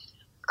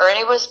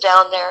 Ernie was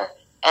down there,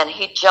 and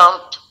he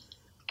jumped,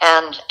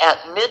 and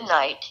at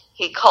midnight,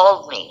 he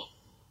called me,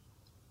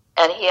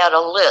 and he had a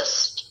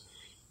list.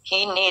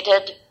 He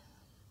needed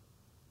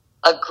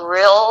a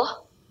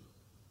grill,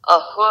 a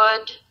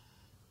hood,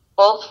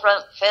 both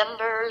front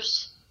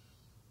fenders,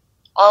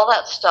 all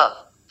that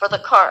stuff for the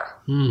car.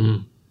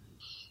 Mm-hmm.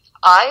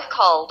 I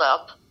called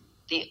up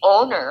the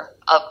owner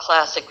of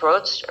Classic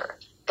Roadster,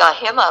 got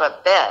him out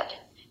of bed,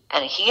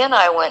 and he and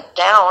I went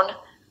down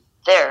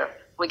there.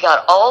 We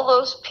got all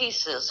those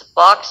pieces,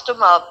 boxed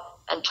them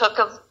up, and took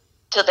them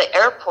to the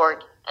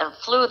airport and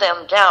flew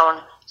them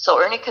down so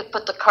Ernie could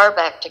put the car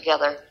back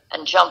together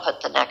and jump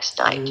it the next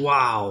night.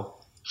 Wow.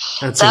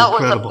 That's that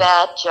incredible. Was a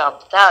bad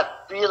jump.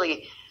 That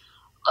really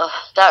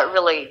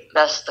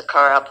messed the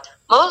car up.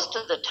 Most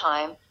of the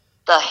time,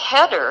 the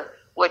header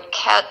would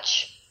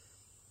catch,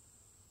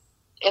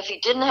 if he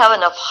didn't have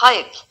enough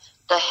height,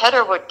 the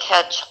header would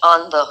catch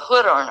on the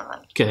hood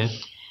ornament. Okay.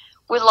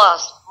 We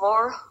lost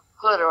more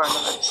hood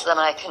ornaments than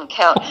I can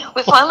count.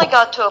 We finally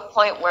got to a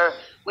point where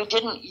we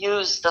didn't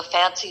use the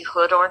fancy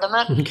hood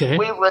ornament. Okay.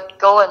 We would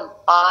go and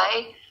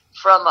buy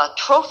from a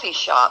trophy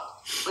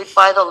shop. We'd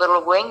buy the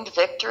little winged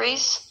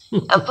victories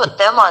and put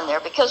them on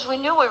there because we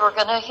knew we were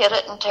going to hit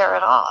it and tear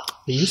it off.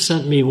 You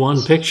sent me one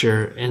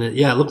picture, and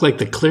it looked like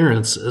the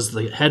clearance as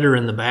the header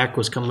in the back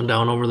was coming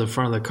down over the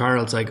front of the car.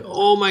 It's like,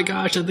 oh my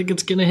gosh, I think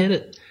it's going to hit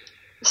it.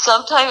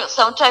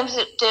 Sometimes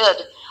it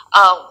did.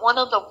 One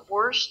of the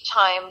worst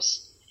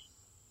times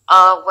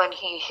when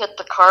he hit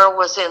the car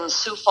was in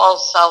Sioux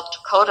Falls, South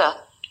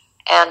Dakota,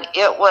 and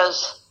he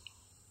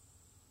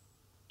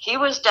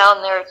was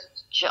down there.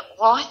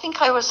 Well, I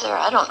think I was there.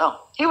 I don't know.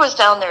 He was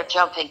down there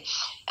jumping,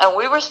 and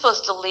we were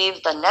supposed to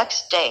leave the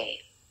next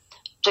day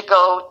to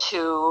go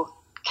to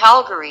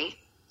Calgary,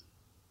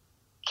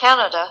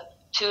 Canada,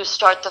 to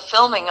start the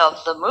filming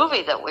of the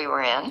movie that we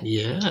were in.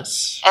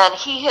 Yes. And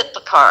he hit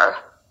the car,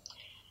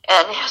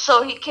 and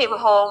so he came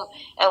home,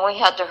 and we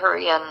had to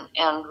hurry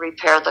and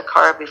repair the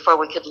car before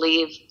we could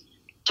leave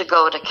to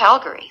go to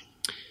Calgary.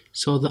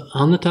 So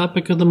on the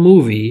topic of the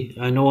movie,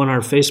 I know on our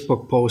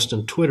Facebook post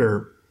and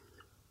Twitter,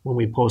 when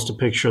we post a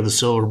picture of the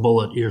Silver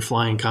Bullet, you're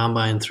flying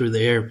combine through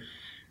the air,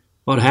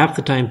 about half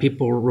the time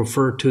people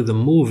refer to the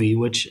movie,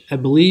 which I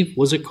believe,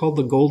 was it called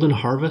The Golden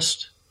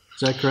Harvest? Is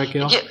that correct,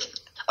 Gail? Yeah,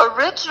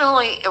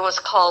 originally, it was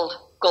called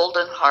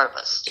Golden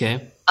Harvest.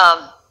 Okay.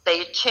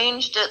 They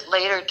changed it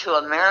later to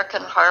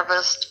American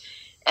Harvest,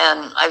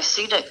 and I've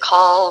seen it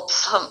called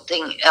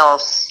something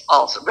else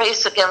also,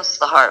 Race Against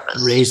the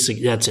Harvest.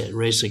 That's it,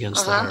 Race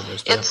Against the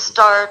Harvest. It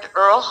starred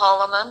Earl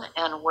Holliman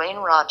and Wayne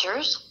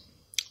Rogers.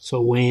 So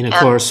Wayne, of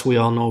course, we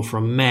all know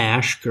from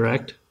MASH,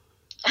 correct?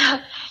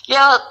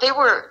 Yeah, they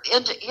were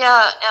into,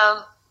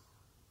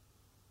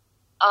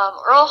 Earl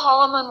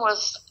Holliman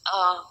was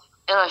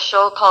in a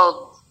show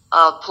called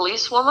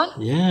Policewoman.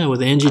 Yeah,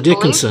 with Angie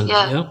Dickinson.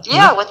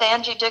 Yeah, with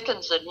Angie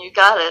Dickinson. You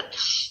got it.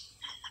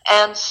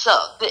 And so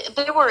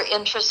they were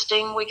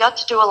interesting. We got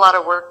to do a lot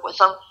of work with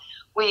them.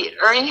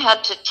 Ernie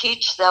had to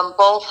teach them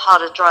both how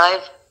to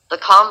drive the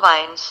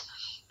combines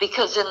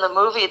because in the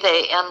movie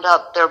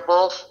they're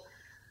both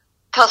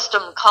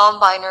custom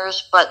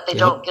combiners, but they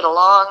don't get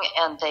along,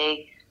 and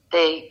they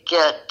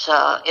get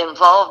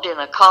involved in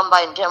a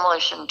combine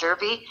demolition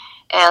derby,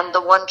 and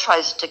the one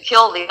tries to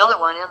kill the other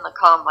one in the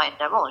combine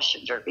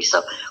demolition derby.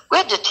 So we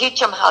had to teach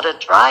them how to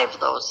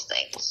drive those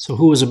things. So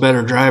who was a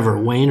better driver,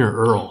 Wayne or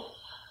Earl?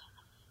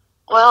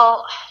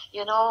 Well,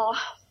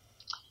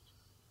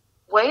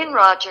 Wayne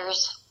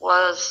Rogers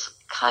was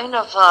kind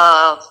of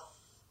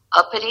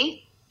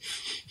uppity,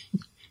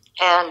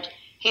 and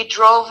he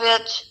drove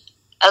it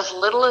as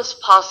little as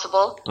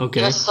possible,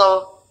 just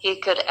so he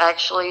could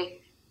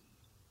actually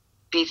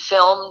be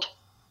filmed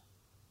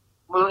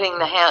moving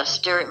the hand,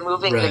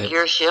 moving the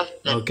gear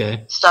shift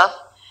and stuff.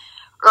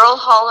 Earl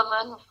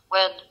Holliman,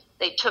 when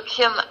they took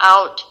him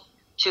out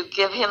to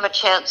give him a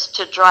chance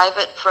to drive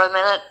it for a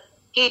minute,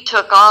 he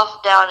took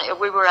off down.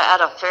 We were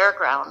at a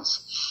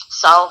fairgrounds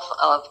south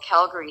of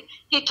Calgary.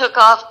 He took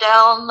off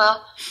down the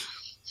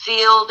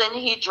field and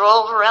he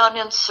drove around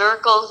in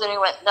circles and he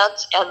went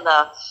nuts. And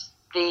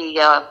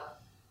the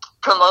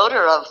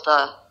promoter of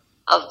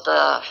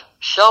the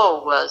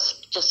show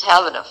was just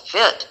having a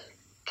fit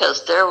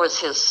because there was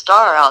his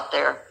star out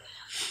there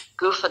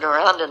goofing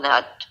around in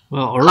that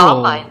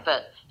combine.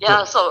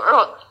 So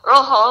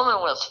Earl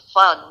Holliman was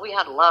fun. We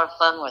had a lot of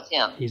fun with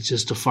him. He's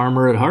just a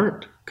farmer at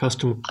heart,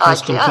 custom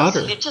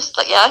cutter. He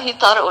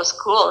thought it was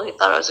cool. He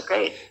thought it was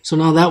great. So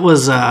now that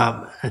was,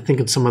 I think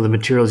in some of the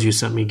materials you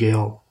sent me,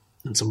 Gail,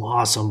 and some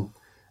awesome,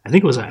 I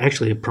think it was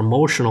actually a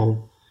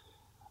promotional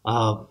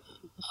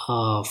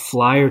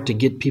flyer to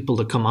get people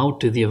to come out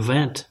to the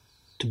event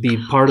to be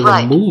part of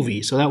the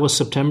movie. So that was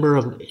September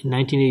of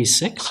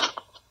 1986?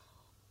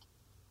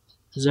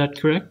 Is that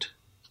correct?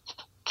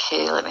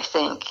 Okay, let me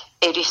think.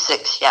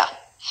 86, yeah.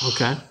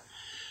 Okay.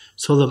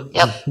 So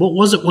what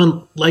was it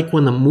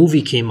when the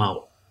movie came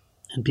out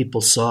and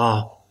people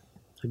saw,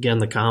 again,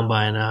 the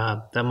combine?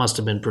 That must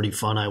have been pretty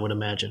fun, I would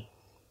imagine.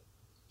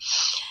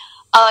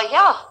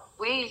 Yeah,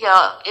 we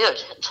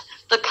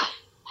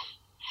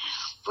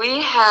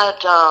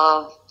had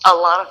a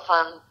lot of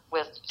fun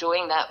with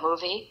doing that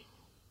movie,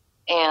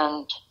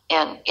 and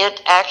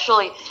it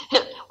actually,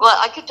 well,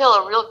 I could tell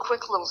a real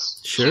quick little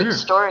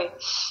story.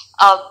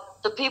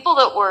 The people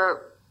that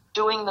were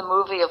doing the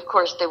movie, of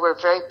course, they were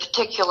very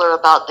particular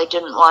about, they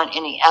didn't want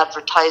any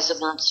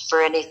advertisements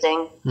for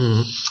anything.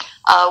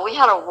 Mm-hmm. We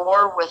had a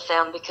war with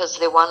them because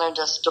they wanted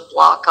us to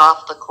block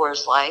off the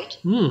Coors Light.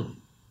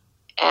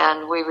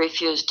 And we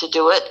refused to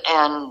do it,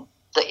 and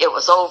it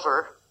was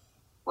over.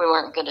 We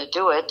weren't going to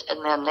do it,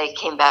 and then they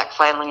came back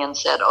finally and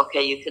said,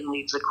 okay, you can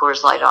leave the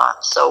Coors Light on.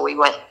 So we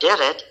went and did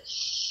it.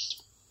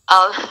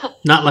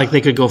 Not like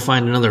they could go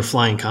find another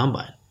flying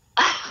combine.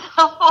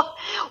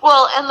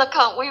 Well, and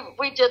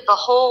we did the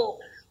whole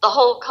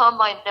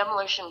Combine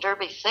Demolition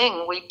Derby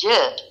thing we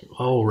did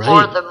for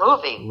the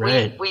movie.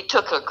 Right. We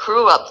took a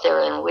crew up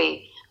there, and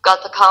we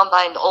got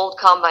the old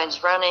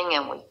combines running,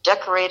 and we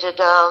decorated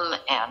them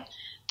and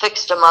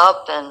fixed them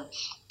up and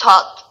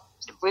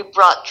we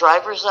brought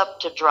drivers up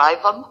to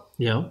drive them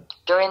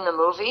during the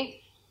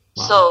movie.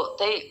 Wow. So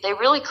they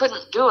really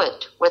couldn't do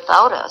it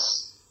without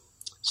us.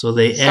 So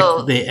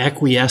they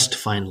acquiesced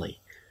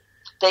finally.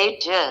 They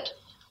did.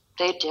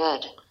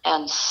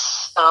 And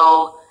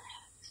so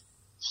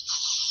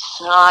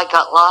I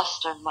got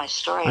lost in my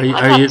story.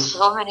 I got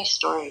so many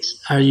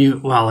stories.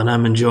 And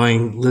I'm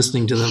enjoying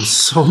listening to them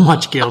so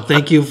much, Gail.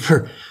 Thank you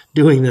for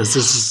doing this.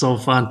 This is so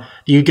fun.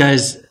 Do you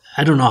guys,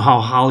 I don't know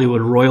how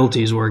Hollywood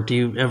royalties work. Do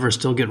you ever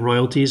still get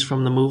royalties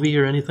from the movie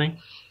or anything?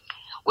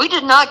 We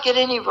did not get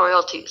any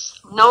royalties.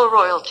 No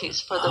royalties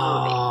for the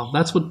movie.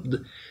 That's what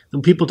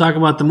when people talk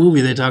about the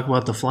movie, they talk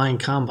about the flying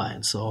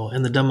combine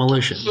and the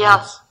demolition.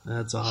 Yeah.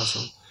 That's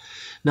awesome.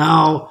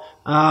 Now,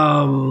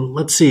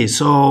 let's see.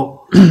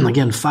 So,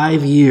 again,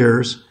 5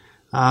 years.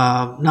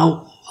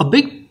 Now, a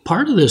big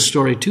part of this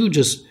story, too,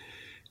 just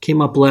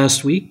came up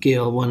last week,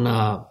 Gail, when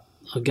a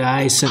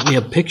guy sent me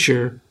a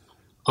picture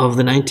of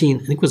the I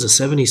think it was a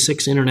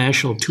 76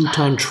 International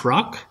 2-ton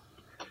truck.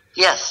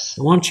 Yes.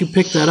 Why don't you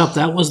pick that up?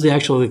 That was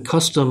the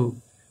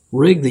custom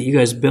rig that you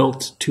guys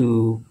built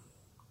to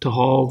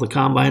haul the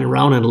combine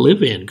around and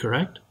live in,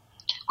 correct?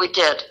 We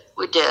did.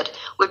 We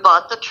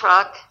bought the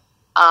truck.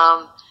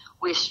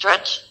 We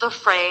stretched the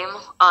frame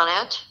on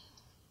it,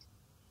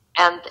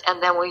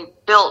 and then we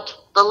built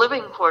the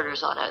living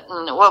quarters on it.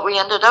 And what we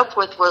ended up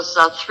with was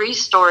a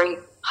 3-story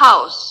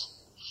house.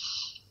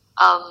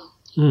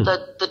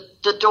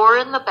 The door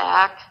in the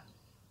back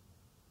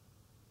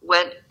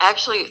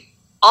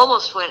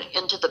almost went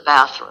into the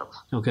bathroom.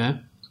 Okay.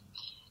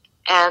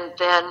 And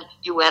then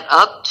you went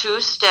up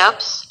 2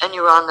 steps, and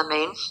you were on the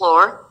main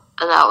floor,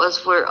 and that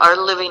was our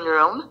living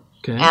room.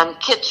 Okay. And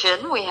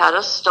kitchen. We had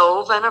a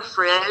stove and a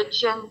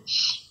fridge and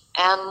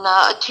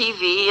a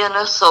TV and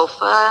a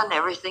sofa and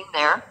everything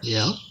there.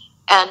 Yeah.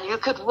 And you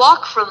could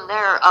walk from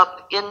there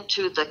up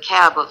into the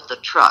cab of the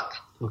truck.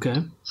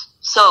 Okay.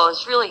 So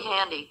it's really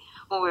handy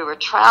when we were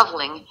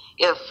traveling.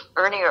 If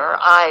Ernie or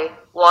I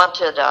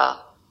wanted a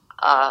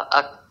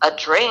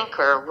drink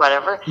or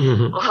whatever,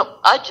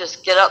 I'd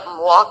just get up and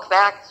walk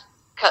back,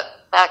 cut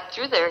back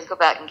through there and go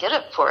back and get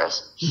it for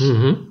us.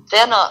 Mm-hmm.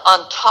 Then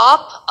on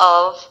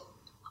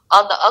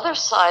the other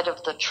side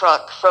of the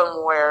truck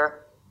from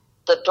where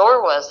the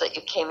door was that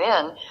you came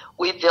in,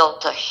 we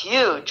built a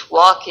huge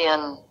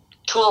walk-in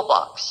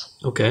toolbox.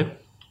 Okay.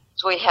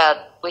 So we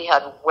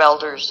had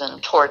welders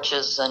and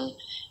torches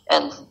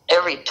and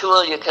every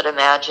tool you could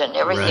imagine,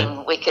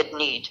 everything we could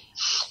need.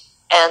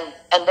 And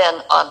then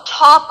on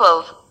top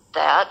of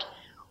that,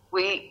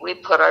 we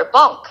put our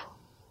bunk.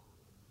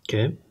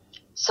 Okay.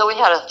 So we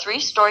had a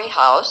 3-story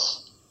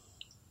house,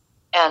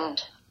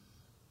 and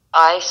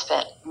I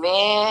spent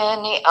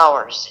many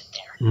hours in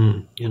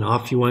there. And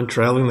off you went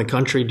traveling the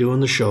country doing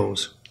the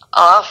shows.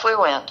 Off we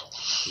went.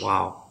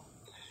 Wow.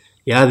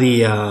 Yeah,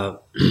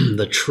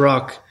 the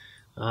truck,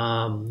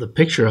 the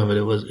picture of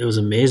it was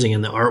amazing,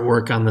 and the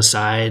artwork on the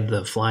side,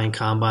 the Flying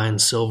Combine,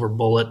 Silver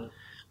Bullet.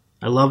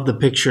 I love the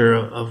picture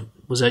of,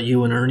 was that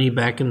you and Ernie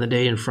back in the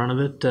day in front of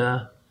it?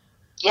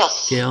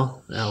 Yes.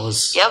 Gail? That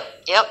was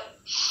Yep.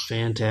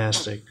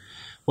 fantastic.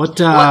 What?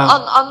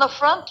 Well, on the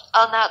front,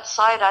 on that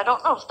side, I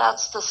don't know if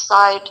that's the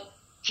side,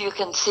 if you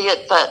can see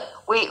it, but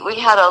we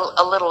had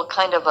a little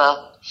kind of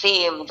a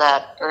theme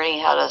that Ernie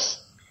had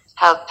us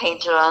have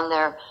painted on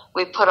there.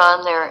 We put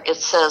on there, it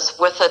says,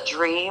 "With a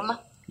dream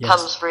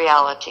comes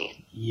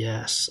reality."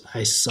 Yes,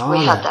 I saw we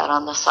that. We had that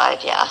on the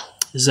side, yeah.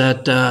 Does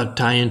that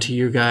tie into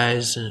your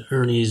guys and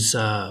Ernie's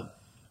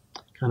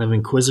kind of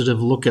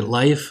inquisitive look at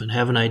life and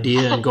have an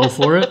idea and go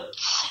for it?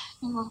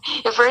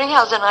 If Ernie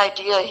has an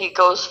idea, he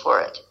goes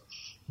for it.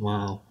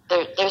 Wow.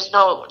 There's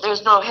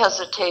no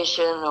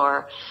hesitation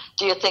or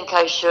do you think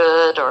I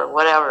should or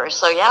whatever.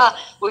 So yeah,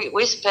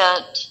 we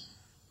spent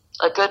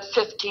a good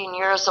 15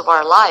 years of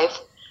our life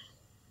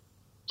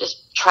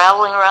just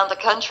traveling around the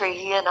country,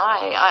 he and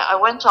I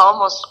went to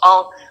almost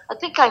all, I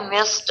think I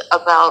missed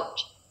about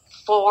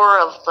 4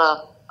 of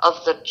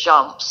the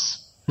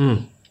jumps.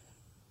 And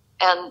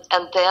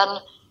then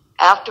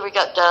after we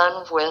got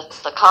done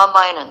with the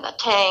combine and the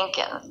tank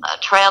and the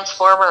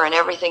transformer and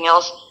everything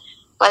else,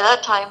 by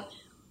that time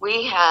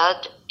we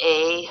had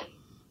a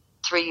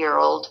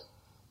 3-year-old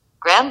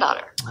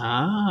granddaughter.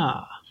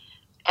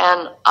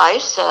 And I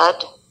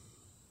said,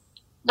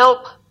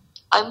 nope,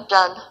 I'm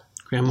done.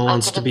 Grandma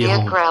wants to be home. I'm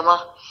going to be a grandma.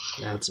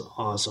 That's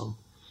awesome.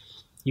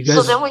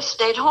 So then we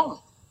stayed home.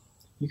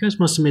 You guys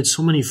must have made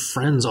so many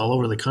friends all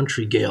over the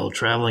country, Gail,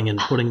 traveling and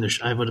putting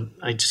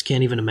I just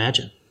can't even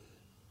imagine.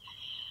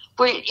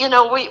 We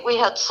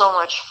had so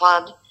much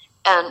fun,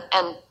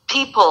 and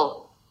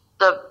people,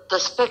 the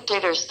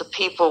spectators, the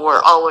people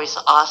were always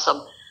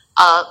awesome.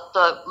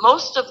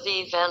 Most of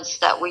the events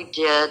that we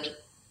did,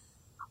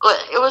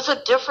 it was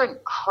a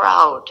different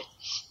crowd.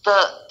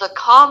 The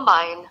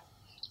combine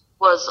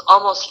was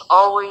almost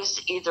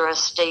always either a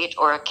state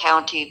or a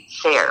county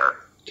fair.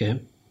 Okay.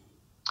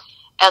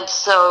 And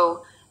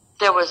so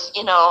there was,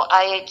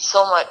 I ate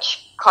so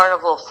much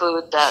carnival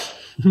food that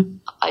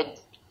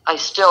I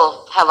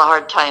still have a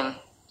hard time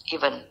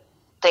even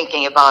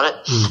thinking about it.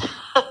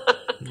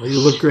 Well, you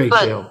look great,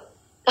 Gail.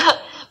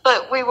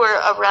 But we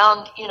were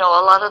around, a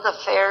lot of the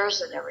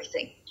fairs and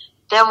everything.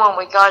 Then when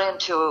we got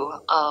into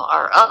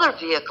our other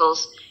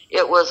vehicles,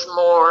 it was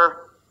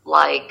more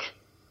like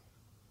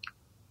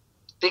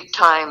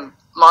big-time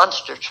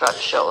monster truck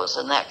shows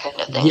and that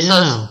kind of thing. Yeah,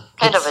 so it's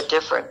kind of a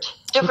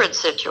different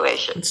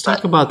situation. Let's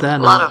talk about that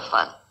now. A lot of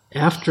fun.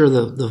 After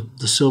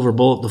the Silver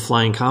Bullet, the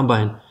Flying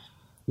Combine,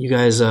 you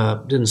guys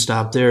didn't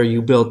stop there.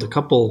 You built a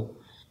couple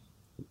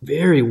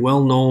very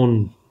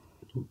well-known,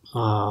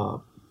 I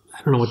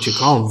don't know what you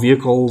call them,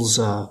 vehicles.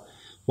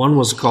 One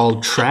was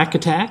called Track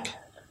Attack?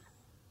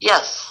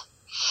 Yes.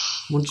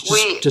 Why don't you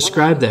just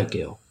describe that,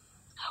 Gail?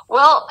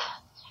 Well,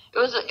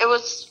 it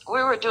was.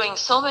 We were doing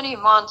so many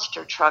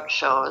monster truck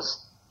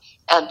shows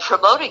and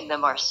promoting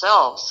them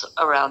ourselves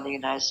around the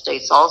United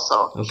States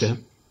also. Okay.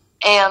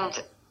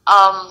 And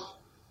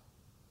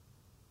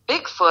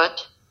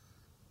Bigfoot,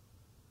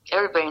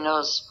 everybody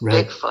knows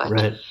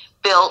Bigfoot,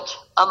 built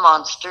a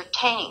monster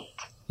tank.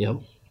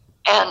 Yep.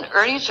 And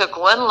Ernie took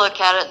one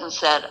look at it and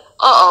said,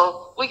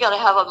 uh-oh, we got to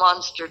have a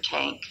monster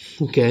tank.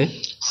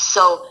 Okay.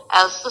 So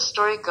as the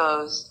story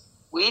goes,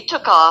 we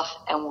took off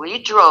and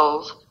we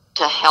drove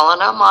to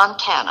Helena,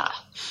 Montana,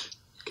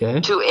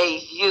 to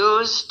a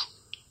used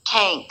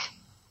tank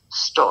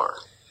store.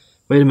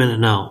 Wait a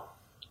minute now.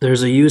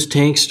 There's a used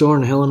tank store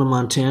in Helena,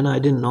 Montana? I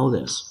didn't know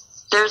this.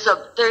 There's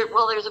a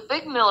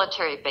big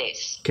military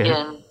base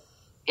in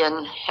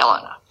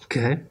Helena.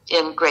 Okay.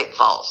 In Great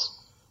Falls.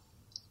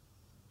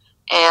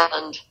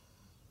 And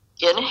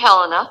in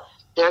Helena,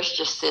 there's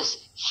just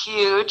this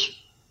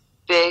huge,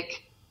 big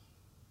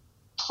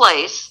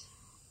place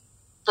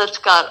that's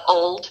got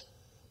old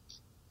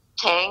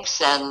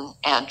tanks and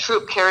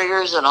troop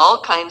carriers and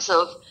all kinds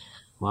of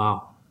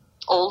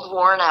old,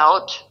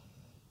 worn-out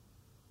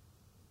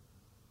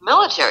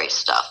military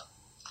stuff.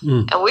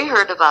 And we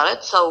heard about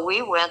it, so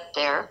we went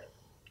there,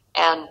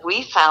 and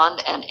we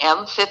found an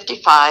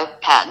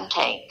M55 Patton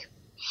tank.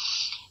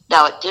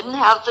 Now, it didn't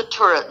have the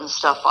turret and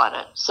stuff on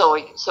it, so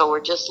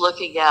we're just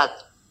looking at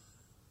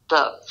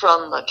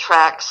from the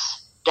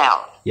tracks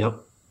down. Yep.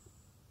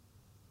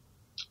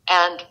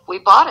 And we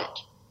bought it.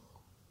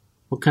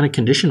 What kind of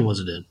condition was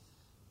it in?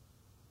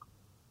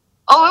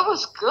 Oh, it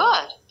was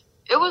good.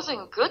 It was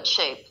in good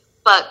shape,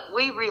 but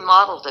we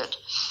remodeled it.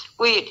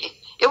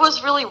 It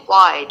was really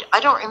wide. I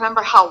don't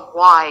remember how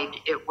wide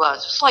it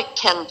was. It was like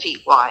 10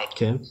 feet wide.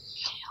 Okay.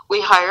 We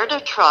hired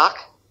a truck,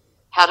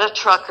 had a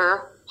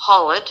trucker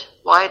haul it,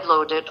 wide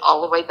loaded,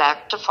 all the way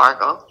back to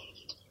Fargo.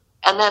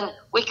 And then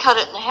we cut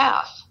it in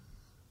half.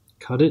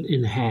 Cut it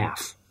in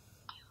half.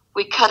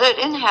 We cut it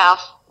in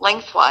half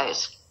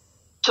lengthwise,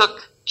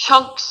 took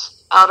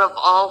chunks out of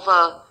all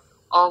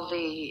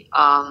the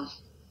oh,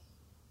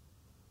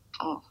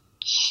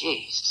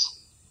 jeez.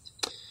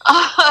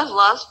 I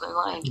lost my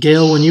mind.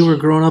 Gail, when you were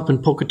growing up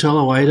in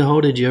Pocatello,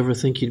 Idaho, did you ever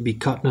think you'd be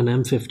cutting an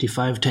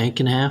M55 tank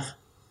in half?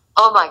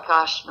 Oh my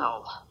gosh,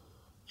 no.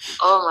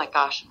 Oh my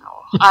gosh,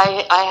 no.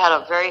 I had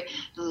a very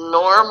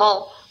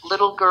normal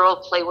little girl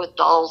play with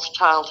dolls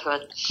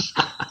childhood.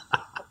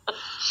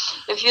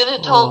 If you'd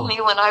have told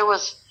me when I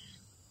was,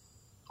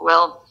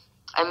 well,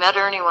 I met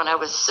Ernie when I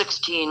was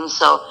 16,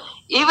 so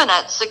even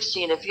at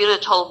 16, if you'd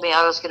have told me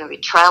I was going to be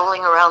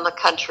traveling around the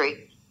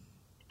country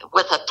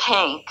with a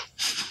tank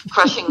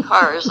crushing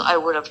cars, I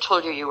would have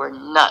told you were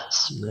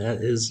nuts.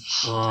 That is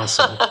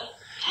awesome.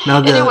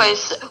 Now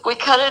anyways, we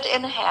cut it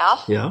in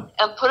half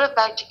and put it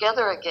back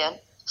together again,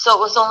 so it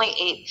was only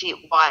 8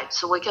 feet wide,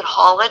 so we could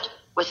haul it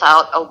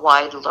without a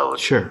wide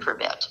load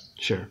permit.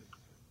 Sure.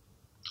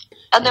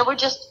 And then we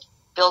just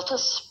built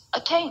a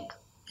tank.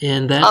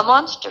 And a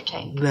monster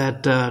tank.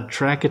 That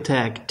Track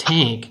Attack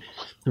tank,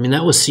 I mean,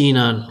 that was seen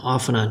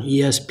often on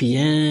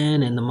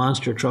ESPN and the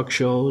monster truck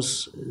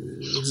shows.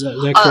 Is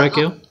that correct,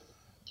 Gail?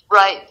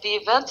 Right. The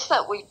events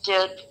that we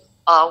did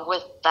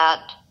with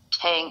that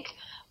tank,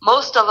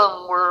 most of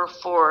them were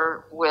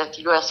with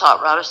U.S.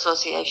 Hot Rod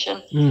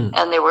Association,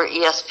 and they were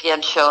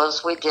ESPN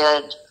shows. We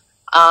did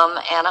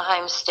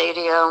Anaheim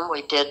Stadium.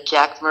 We did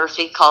Jack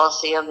Murphy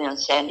Coliseum in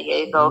San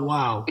Diego.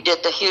 Wow. We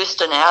did the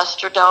Houston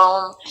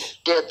Astrodome,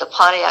 did the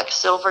Pontiac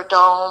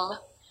Silverdome.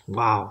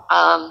 Wow.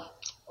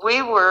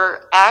 We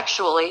were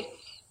actually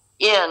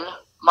in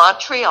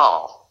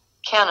Montreal,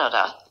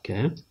 Canada,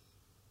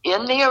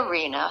 in the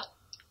arena,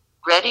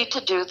 ready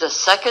to do the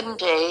second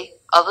day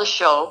of the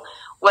show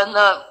when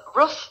the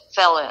roof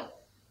fell in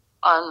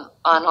on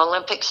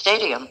Olympic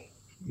Stadium.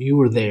 You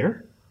were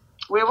there?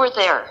 We were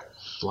there.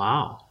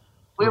 Wow.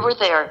 We were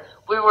there.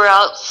 We were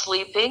out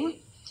sleeping.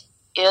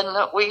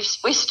 We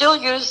still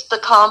used the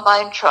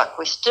combine truck.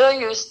 We still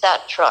used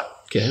that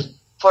truck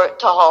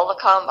to haul the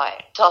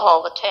combine, to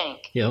haul the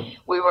tank. Yep.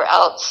 We were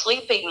out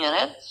sleeping in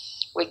it.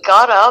 We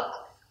got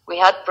up. We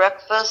had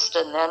breakfast,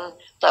 and then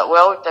thought,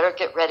 well, we better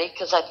get ready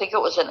because I think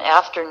it was an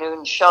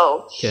afternoon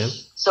show.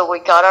 So we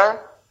got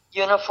our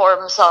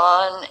uniforms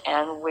on,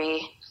 and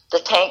the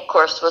tank, of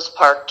course, was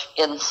parked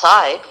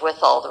inside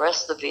with all the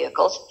rest of the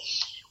vehicles.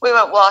 We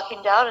went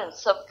walking down, and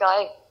some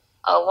guy,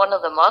 one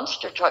of the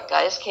monster truck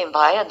guys, came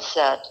by and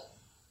said,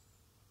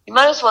 "You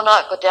might as well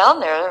not go down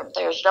there.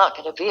 There's not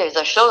going to be.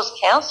 The show's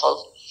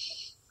canceled."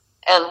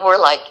 And we're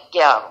like,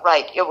 "Yeah,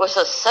 right. It was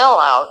a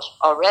sellout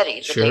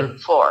already the day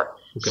before,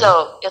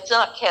 so it's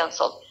not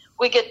canceled."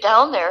 We get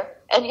down there,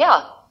 and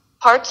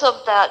parts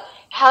of that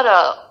had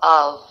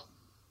a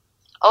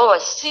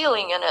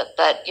ceiling in it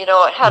that, it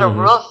had a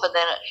roof, and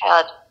then it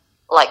had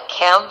like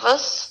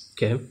canvas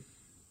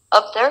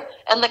up there,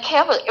 and the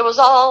canvas, it was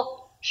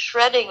all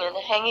shredding and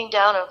hanging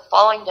down and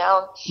falling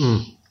down.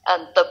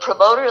 And the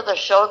promoter of the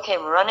show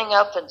came running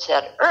up and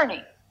said,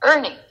 Ernie,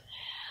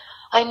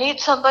 I need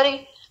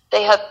somebody.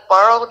 They had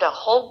borrowed a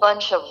whole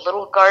bunch of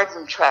little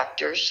garden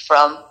tractors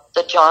from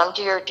the John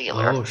Deere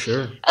dealer. Oh,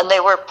 sure. And they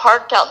were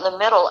parked out in the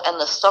middle, and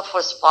the stuff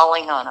was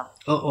falling on them.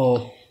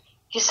 Uh-oh.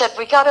 He said,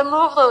 we got to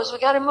move those.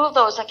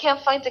 I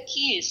can't find the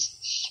keys.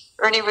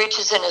 Ernie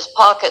reaches in his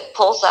pocket,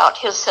 pulls out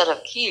his set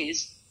of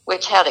keys,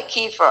 which had a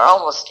key for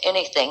almost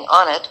anything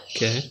on it.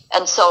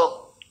 And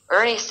so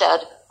Ernie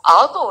said,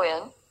 I'll go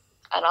in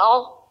and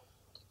I'll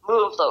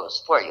move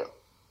those for you.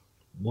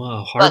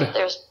 Wow.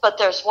 But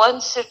there's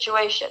one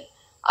situation.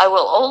 I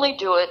will only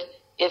do it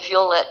if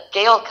you'll let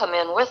Gail come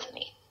in with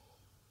me.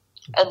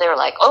 And they're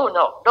like, oh,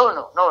 no,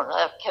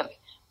 that can't be.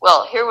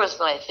 Well, here was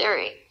my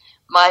theory.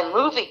 My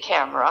movie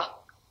camera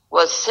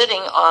was sitting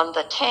on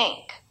the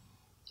tank,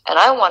 and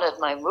I wanted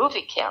my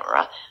movie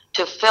camera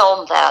to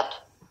film that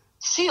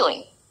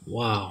ceiling.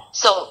 Wow.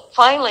 So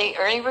finally,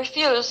 Ernie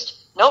refused.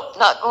 Nope,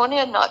 not going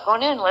in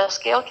unless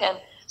Gail can.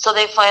 So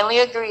they finally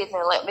agreed, and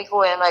they let me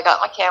go in. I got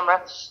my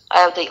camera. I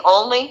have the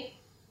only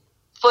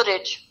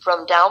footage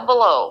from down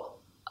below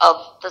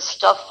of the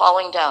stuff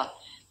falling down.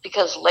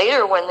 Because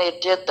later when they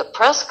did the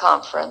press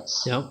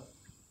conference,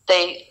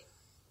 they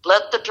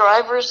let the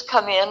drivers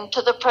come in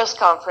to the press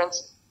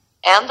conference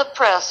and the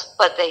press,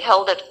 but they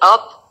held it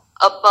up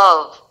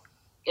above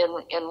in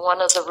one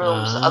of the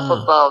rooms up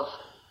above,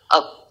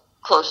 up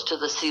close to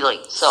the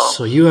ceiling.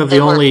 So you have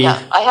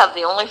I have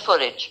the only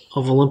footage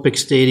of Olympic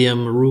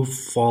Stadium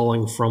roof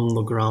falling from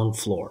the ground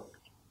floor.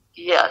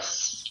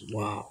 Yes.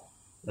 Wow.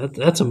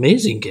 That's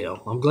amazing,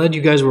 Gail. I'm glad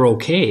you guys were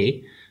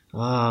okay.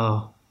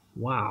 Wow.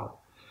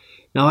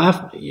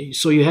 Now,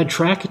 so you had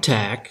Track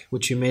Attack,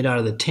 which you made out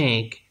of the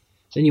tank.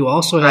 Then you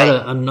also had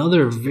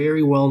another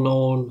very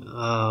well-known,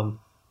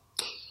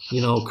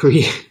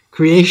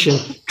 creation,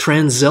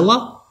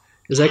 Tranzilla.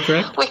 Is that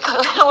correct? We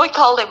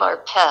called him our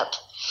pet.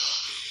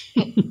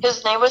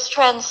 His name was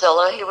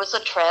Tranzilla. He was a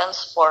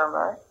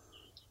transformer.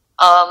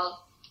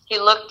 he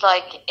looked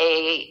like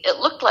it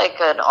looked like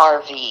an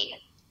RV.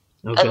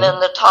 Okay. And then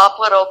the top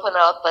would open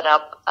up, and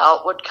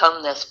out would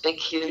come this big,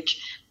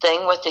 huge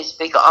thing with these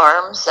big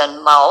arms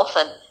and mouth,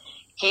 and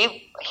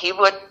he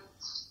would.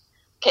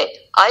 Okay,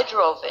 I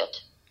drove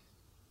it.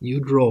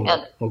 You drove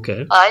And it.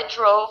 Okay. I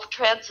drove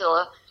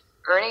Tranzilla.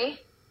 Ernie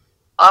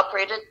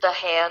operated the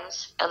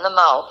hands and the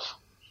mouth,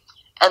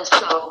 and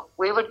so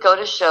we would go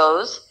to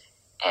shows,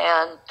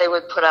 and they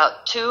would put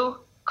out 2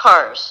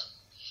 cars.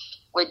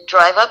 We'd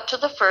drive up to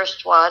the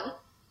first one,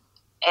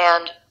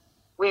 and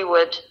we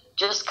would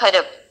just kind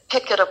of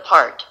pick it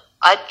apart.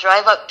 I'd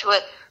drive up to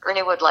it.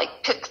 Ernie would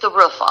pick the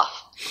roof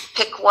off,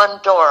 pick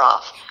one door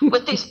off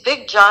with these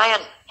big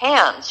giant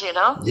hands,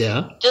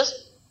 Yeah.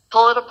 just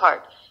pull it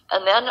apart.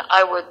 And then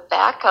I would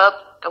back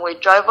up and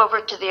we'd drive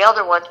over to the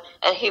other one,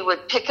 and he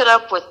would pick it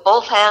up with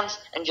both hands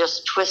and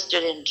just twist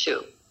it in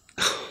 2.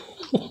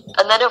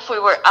 And then if we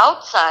were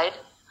outside,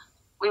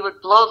 we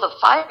would blow the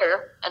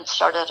fire and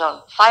start it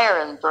on fire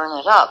and burn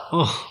it up.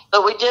 Oh.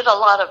 But we did a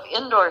lot of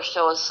indoor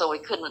shows, so we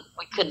couldn't,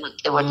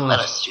 they wouldn't let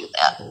us do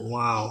that.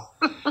 Wow.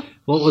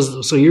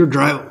 So your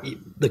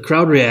the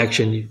crowd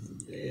reaction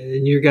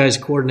and your guys'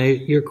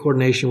 your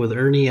coordination with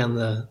Ernie on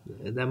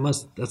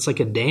that's like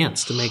a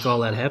dance to make all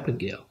that happen,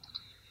 Gail.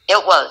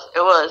 It was,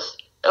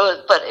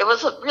 but it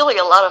was really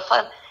a lot of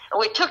fun. And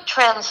we took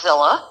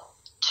Tranzilla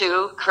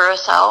to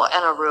Curacao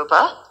and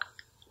Aruba.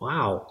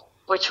 Wow.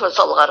 Which was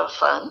a lot of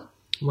fun.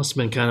 Must have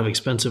been kind of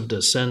expensive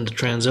to send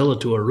Tranzilla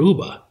to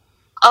Aruba.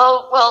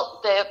 Oh,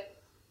 well,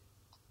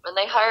 when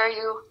they hire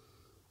you,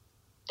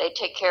 they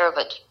take care of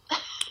it.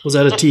 Was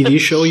that a TV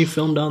show you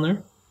filmed down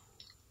there?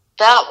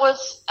 That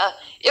was,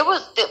 there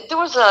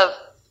was a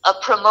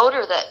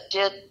promoter that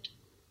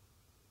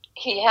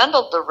he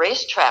handled the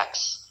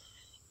racetracks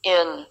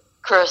in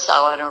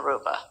Curacao and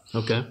Aruba.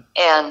 Okay.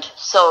 And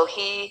so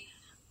he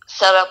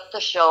set up the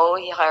show.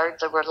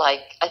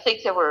 I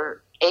think there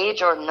were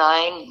 8 or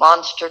 9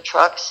 monster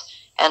trucks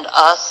and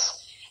us.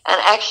 And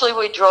actually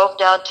we drove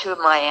down to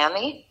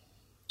Miami.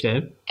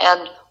 Okay.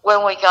 And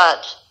when we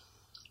got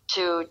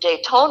to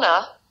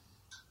Daytona,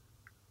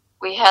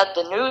 we had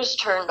the news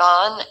turned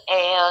on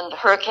and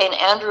Hurricane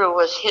Andrew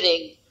was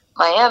hitting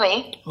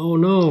Miami. Oh,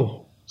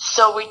 no.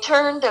 So we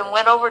turned and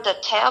went over to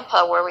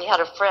Tampa where we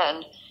had a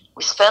friend.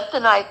 We spent the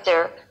night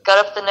there, got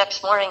up the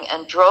next morning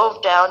and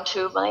drove down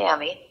to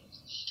Miami,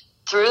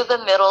 through the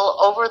middle,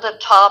 over the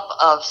top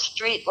of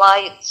street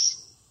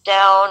lights,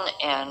 down,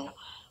 and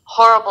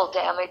horrible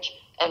damage,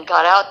 and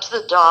got out to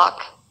the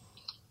dock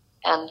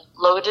and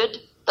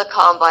loaded the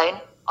combine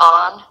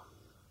on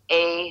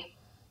a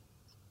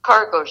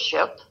cargo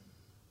ship.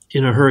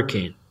 In a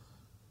hurricane.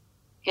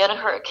 And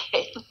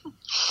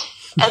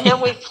then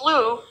we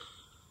flew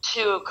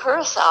to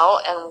Curacao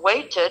and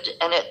waited,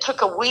 and it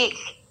took a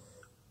week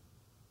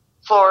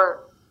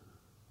for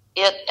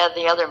it and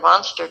the other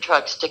monster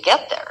trucks to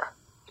get there.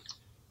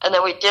 And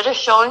then we did a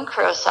show in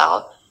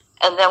Curacao,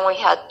 and then we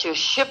had to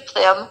ship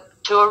them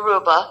to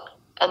Aruba,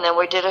 and then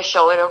we did a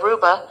show in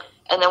Aruba,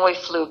 and then we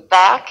flew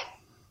back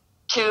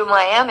to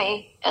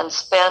Miami and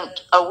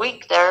spent a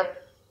week there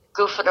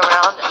goofing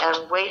around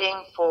and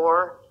waiting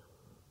for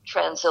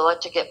Tranzilla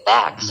to get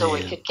back so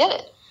we could get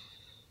it.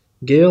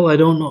 Gail, I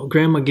don't know,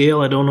 Grandma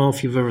Gail, I don't know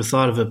if you've ever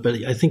thought of it,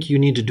 but I think you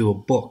need to do a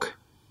book.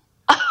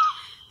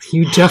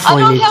 You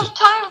definitely need to. I don't have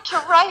time to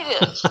write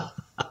it.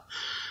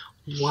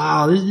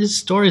 Wow, these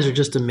stories are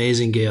just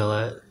amazing,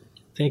 Gail.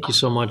 Thank you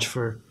so much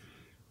for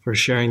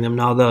sharing them.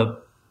 Now,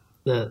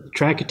 the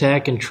Track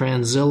Attack and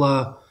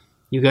Tranzilla,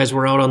 you guys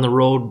were out on the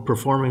road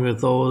performing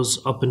with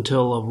those up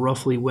until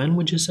roughly when,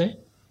 would you say?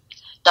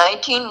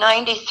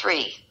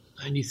 1993.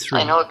 93.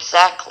 I know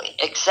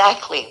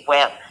exactly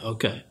when.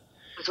 Okay. It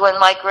was when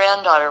my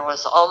granddaughter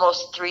was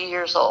almost 3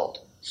 years old.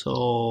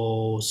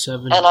 So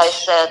 7. And I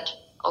said,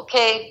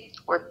 okay,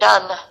 we're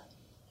done.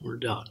 We're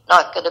done.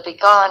 Not going to be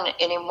gone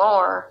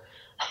anymore.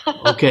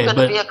 Okay, I'm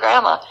going to be a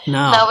grandma.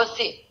 Now, that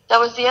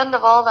was the end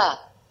of all that.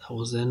 That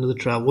was the end of the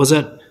travel. What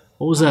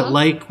was that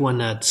like when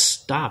that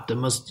stopped?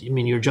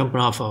 You're jumping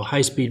off a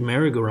high-speed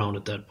merry-go-round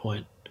at that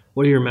point.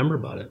 What do you remember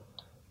about it?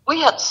 We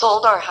had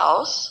sold our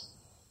house.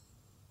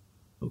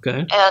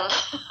 Okay. And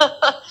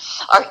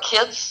our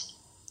kids,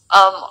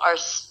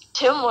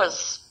 Tim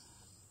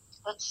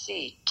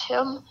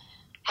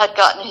had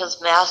gotten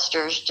his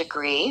master's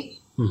degree.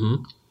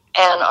 Mm-hmm.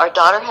 And our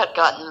daughter had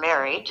gotten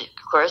married,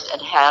 of course, and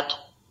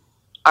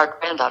our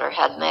granddaughter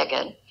had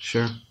Megan.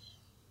 Sure.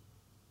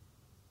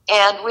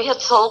 And we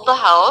had sold the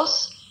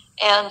house,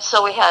 and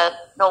so we had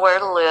nowhere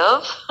to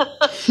live.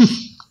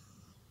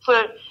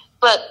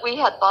 But we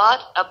had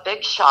bought a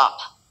big shop.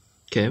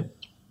 Okay.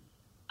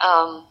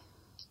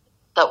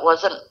 That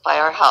wasn't by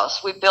our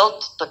house. We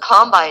built the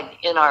combine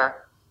in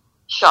our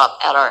shop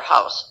at our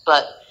house,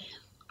 but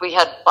we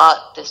had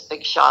bought this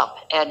big shop,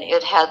 and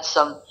it had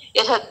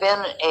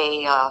been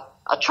a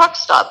truck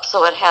stop,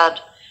 so it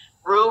had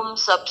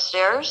rooms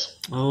upstairs.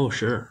 Oh,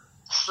 sure.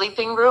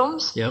 Sleeping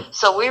rooms. Yep.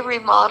 So we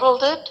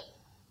remodeled it,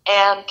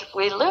 and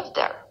we lived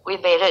there. We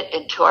made it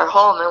into our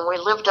home, and we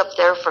lived up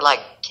there for like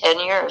 10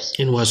 years.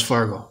 In West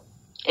Fargo.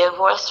 In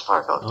West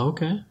Fargo.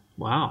 Okay.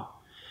 Wow.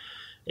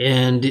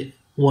 And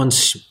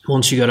once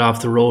you got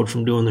off the road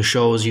from doing the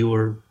shows, you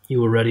were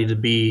ready to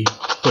be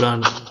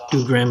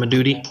do grandma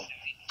duty?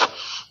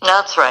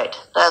 That's right.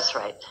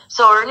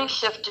 So Ernie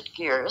shifted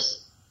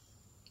gears,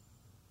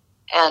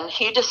 and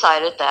he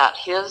decided that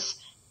his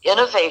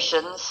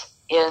innovations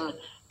in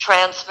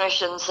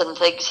transmissions and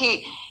things,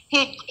 he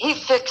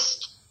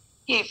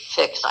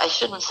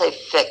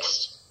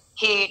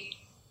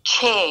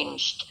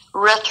changed,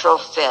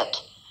 retrofit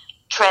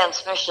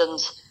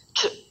transmissions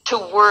to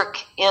work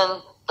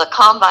in the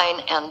combine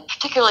and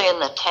particularly in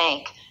the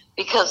tank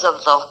because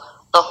of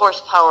the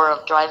horsepower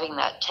of driving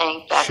that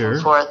tank back Sure.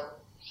 and forth.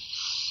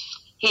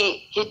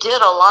 He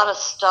did a lot of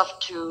stuff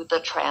to the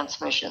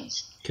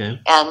transmissions. Okay.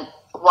 And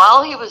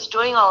while he was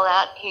doing all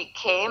that, he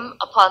came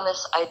upon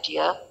this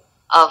idea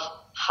of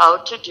how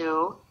to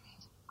do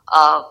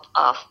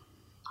a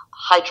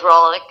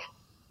hydraulic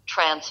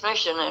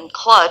transmission and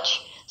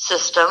clutch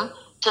system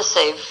to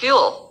save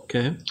fuel.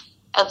 Okay.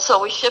 And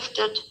so we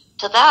shifted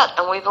to that,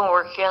 and we've been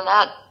working on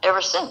that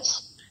ever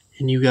since.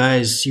 And you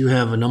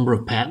have a number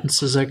of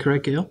patents, is that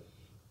correct, Gail?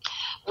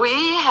 We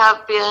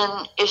have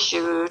been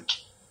issued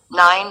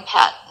 9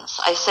 patents.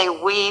 I say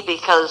we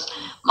because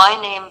my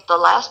name, the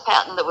last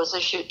patent that was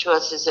issued to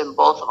us is in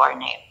both of our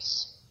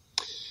names.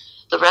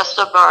 The rest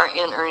of them are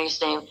in Ernie's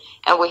name,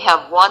 and we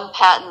have 1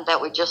 patent that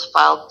we just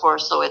filed for,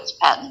 so it's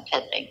patent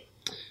pending.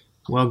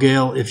 Well,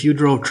 Gail, if you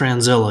drove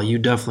Tranzilla, you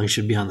definitely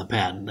should be on the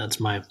patent. That's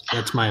my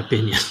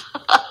opinion.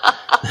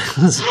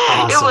 That's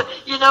awesome.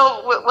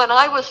 When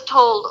I was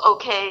told,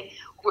 okay,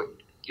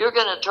 you're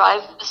going to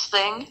drive this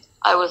thing,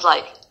 I was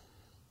like,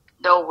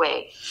 no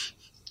way,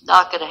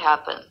 not going to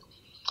happen.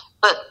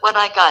 But when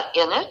I got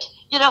in it,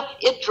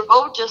 it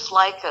drove just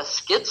like a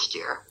skid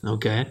steer.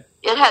 Okay.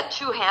 It had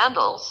 2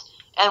 handles,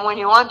 and when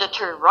you wanted to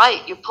turn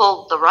right, you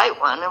pulled the right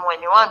one, and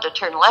when you wanted to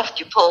turn left,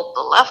 you pulled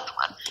the left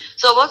one.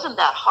 So it wasn't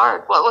that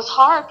hard. What was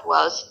hard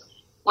was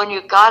when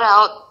you got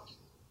out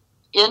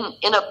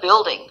in a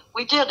building.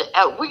 We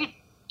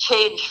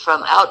changed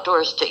from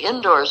outdoors to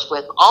indoors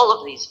with all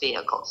of these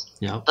vehicles.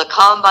 Yep. The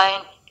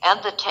combine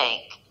and the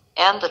tank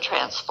and the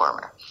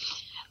transformer.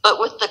 But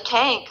with the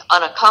tank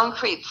on a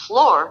concrete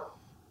floor,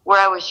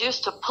 where I was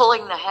used to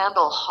pulling the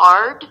handle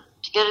hard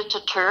to get it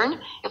to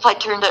turn, if I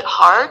turned it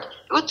hard,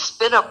 it would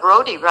spin a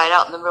Brody right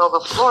out in the middle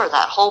of the floor,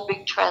 that whole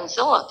big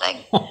Tranzilla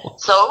thing.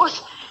 So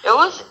it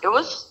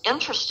was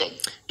interesting.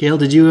 Gail,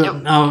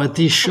 now at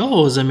these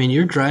shows,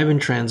 you're driving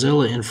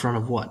Tranzilla in front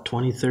of what,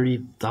 20,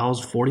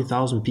 30,000,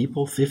 40,000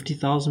 people,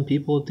 50,000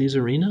 people at these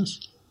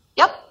arenas?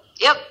 Yep.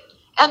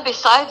 And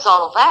besides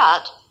all of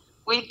that,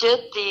 we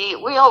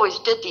always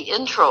did the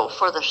intro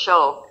for the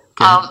show.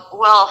 Okay.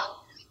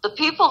 The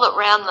people that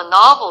ran the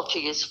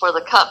novelties for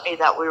the company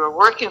that we were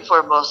working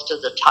for most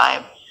of the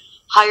time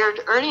hired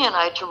Ernie and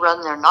I to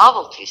run their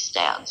novelty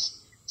stands.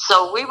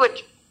 So we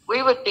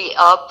would be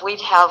up,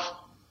 we'd have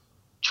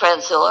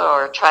Tranzilla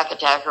or Track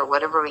Attack or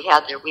whatever we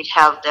had there, we'd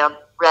have them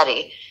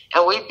ready.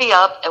 And we'd be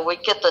up and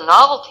we'd get the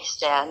novelty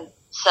stand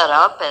set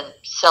up and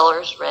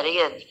sellers ready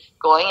and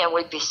going, and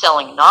we'd be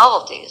selling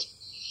novelties.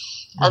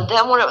 And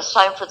then when it was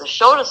time for the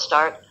show to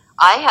start,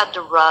 I had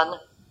to run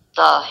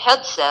the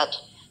headset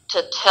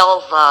to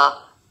tell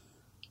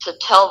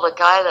the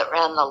guy that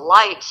ran the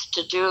lights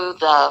to do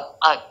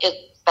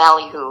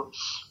ballyhoo,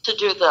 to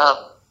do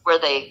where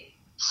they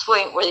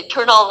swing, where they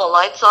turn all the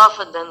lights off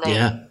and then they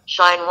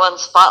shine one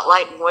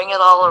spotlight and wing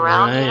it all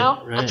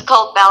around. Right. It's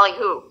called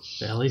ballyhoo.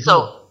 Ballyhoo.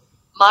 So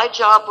my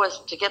job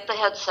was to get the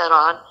headset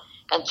on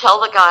and tell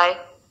the guy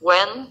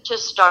when to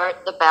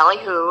start the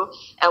ballyhoo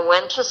and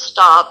when to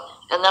stop,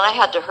 and then I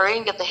had to hurry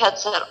and get the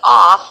headset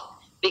off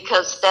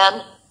because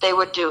then they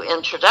would do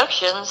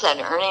introductions, and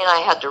Ernie and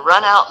I had to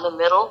run out in the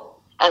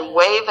middle and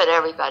wave at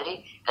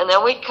everybody, and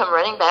then we'd come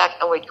running back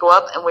and we'd go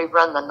up and we'd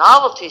run the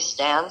novelty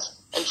stands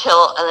and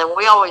then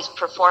we always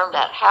performed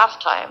at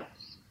halftime.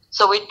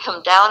 So we'd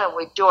come down and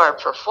we'd do our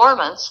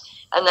performance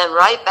and then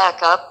right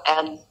back up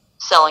and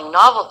selling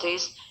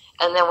novelties,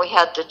 and then we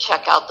had to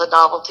check out the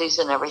novelties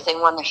and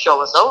everything when the show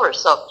was over.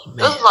 So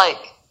it was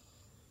like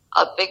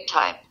a big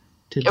time.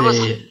 It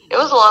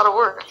was a lot of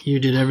work. You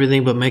did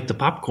everything but make the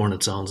popcorn,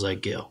 it sounds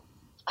like, Gail.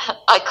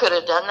 I could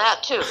have done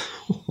that too.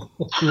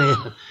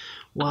 Man.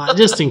 Wow,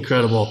 just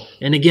incredible.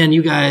 And again,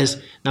 you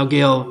guys, now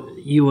Gail,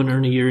 you and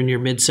Ernie, you're in your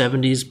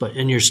mid-70s,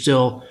 and you're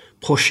still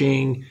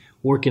pushing,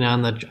 working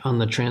on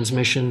the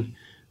transmission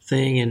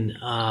thing, and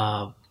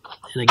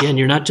again,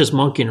 you're not just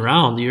monkeying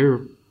around.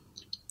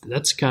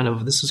 This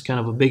is kind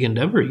of a big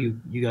endeavor you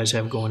guys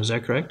have going. Is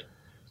that correct?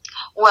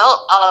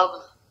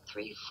 Well,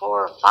 3,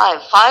 4,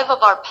 5. 5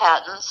 of our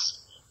patents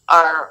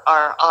are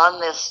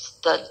on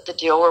the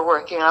deal we're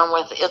working on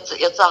with.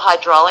 It's a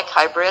hydraulic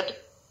hybrid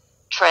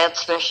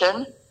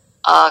transmission,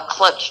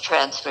 clutch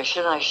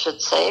transmission, I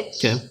should say.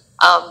 Okay.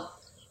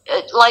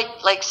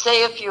 Like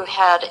say if you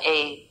had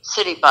a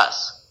city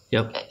bus.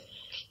 Yep. Okay,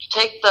 you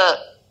take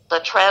the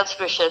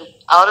transmission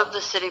out of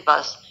the city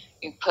bus,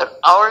 you put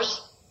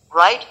ours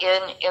right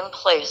in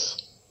place,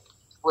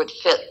 would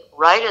fit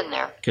right in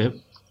there.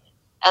 Okay.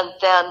 And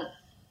then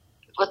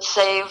would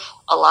save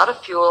a lot of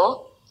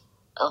fuel.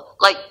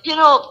 Like,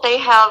 they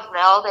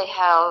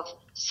have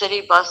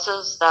city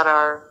buses that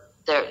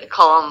they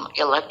call them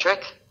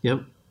electric.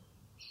 Yep.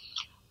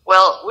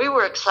 Well, we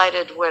were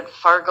excited when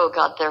Fargo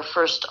got their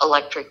first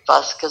electric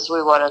bus because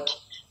we wanted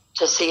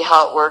to see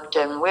how it worked,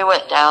 and we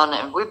went down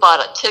and we bought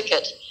a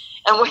ticket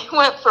and we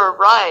went for a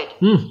ride.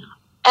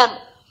 And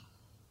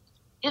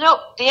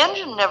the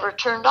engine never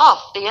turned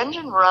off. The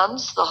engine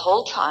runs the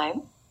whole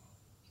time.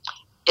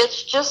 It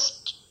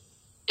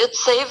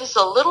saves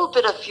a little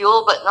bit of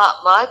fuel, but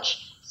not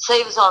much.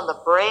 Saves on the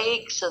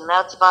brakes, and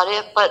that's about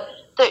it. But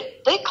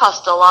they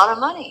cost a lot of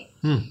money.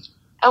 And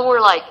we're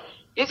like,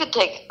 you could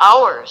take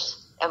hours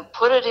and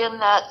put it in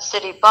that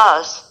city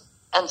bus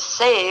and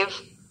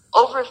save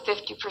over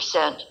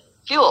 50%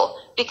 fuel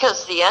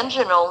because the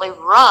engine only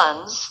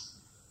runs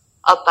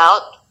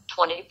about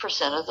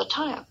 20% of the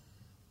time.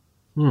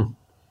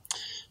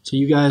 So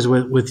you guys,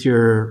 with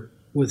your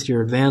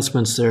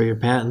advancements there, your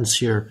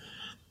patents, your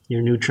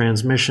new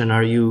transmission,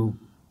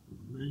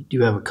 do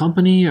you have a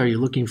company? Are you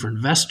looking for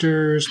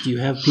investors? Do you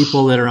have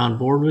people that are on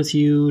board with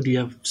you? Do you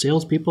have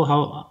salespeople?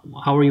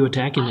 How are you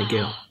attacking it,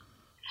 Gail?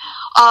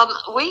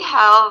 We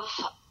have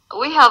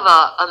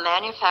a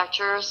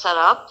manufacturer set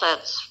up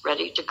that's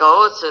ready to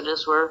go as soon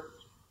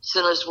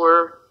as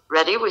we're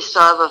ready. We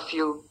still have a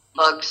few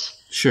bugs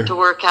to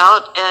work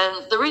out,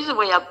 and the reason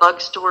we have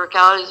bugs to work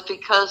out is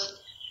because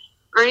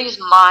Ernie's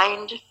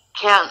mind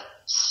can't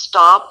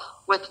stop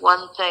with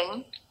one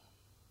thing.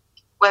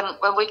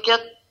 When we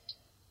get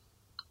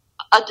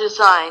a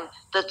design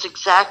that's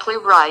exactly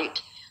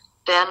right,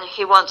 then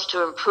he wants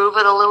to improve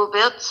it a little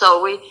bit.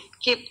 So we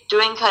keep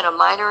doing kind of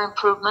minor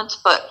improvements,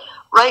 but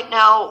right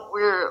now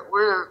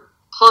we're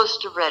close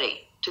to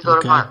ready to go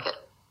to market.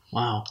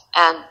 Wow.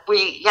 And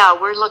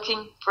we're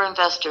looking for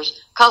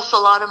investors. Costs a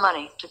lot of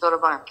money to go to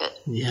market.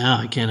 Yeah,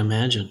 I can't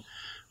imagine.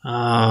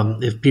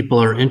 If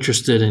people are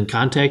interested in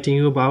contacting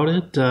you about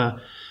it,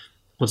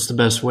 what's the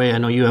best way? I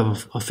know you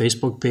have a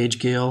Facebook page,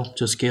 Gail,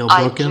 just Gail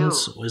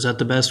Brookins. I do. Is that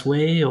the best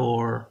way,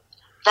 or?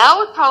 That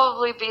would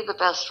probably be the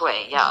best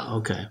way, yeah.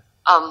 Okay.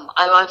 I'm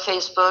on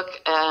Facebook,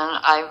 and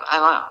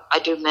I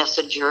do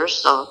Messenger,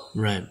 so.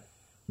 Right.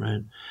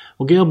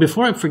 Well, Gail,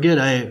 before I forget,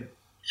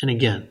 and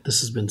again, this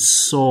has been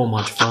so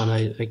much fun.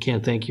 I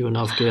can't thank you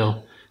enough,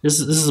 Gail. This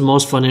is the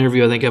most fun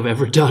interview I think I've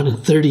ever done in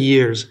 30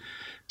 years.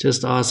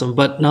 Just awesome.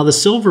 But now the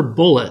Silver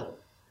Bullet,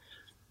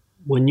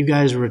 when you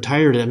guys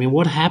retired it,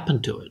 what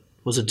happened to it?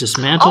 Was it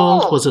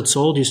dismantled? Was it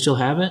sold? Do you still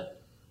have it?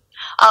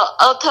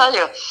 I'll tell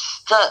you.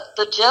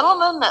 The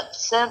gentleman that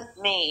sent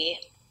me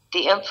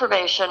the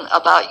information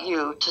about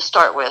you to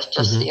start with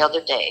just the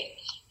other day,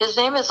 his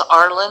name is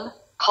Arlen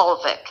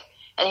Kolvik,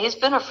 and he's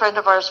been a friend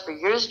of ours for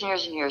years and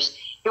years and years.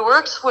 He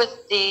works with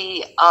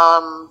the,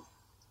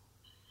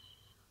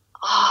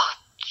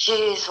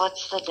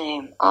 what's the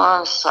name? Oh,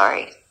 I'm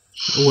sorry.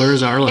 Where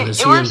is Arlen?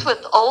 He works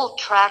with old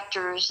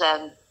tractors,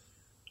 and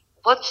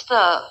what's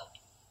up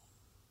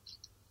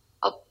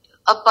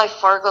by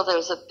Fargo,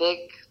 there's a big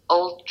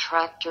old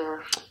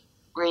tractor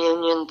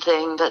reunion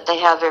thing that they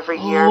have every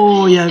year.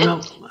 Oh,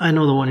 yeah, I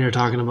know the one you're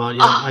talking about.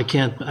 Yeah,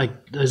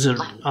 is it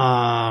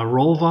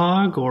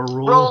Rollvog or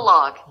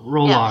Rollog?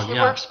 Rollog, He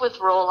works with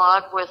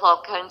Rollog with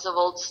all kinds of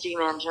old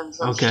steam engines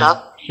and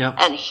stuff. Yep.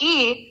 And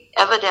he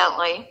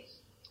evidently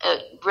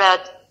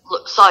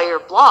saw your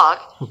blog,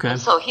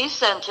 and so he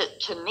sent it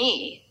to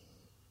me.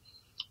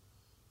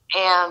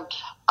 And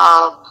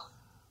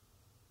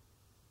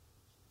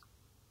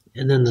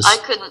then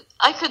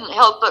I couldn't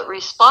help but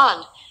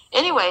respond.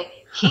 Anyway,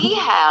 he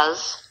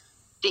has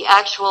the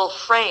actual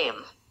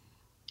frame,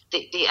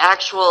 the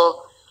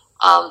actual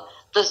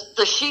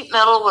the sheet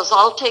metal was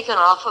all taken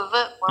off of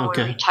it when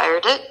we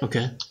retired it.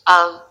 Okay.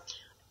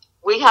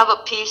 We have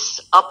a piece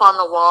up on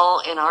the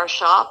wall in our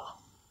shop.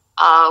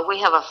 We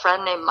have a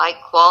friend named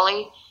Mike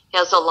Qualley. He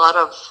has a lot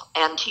of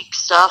antique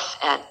stuff,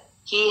 and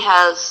he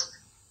has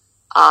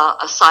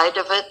a side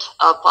of it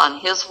up on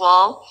his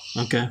wall.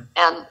 Okay.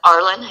 And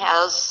Arlen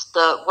has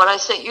what I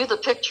sent you the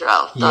picture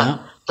of,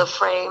 the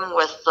frame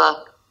with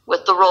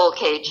the roll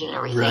cage and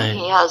everything. Right.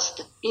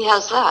 He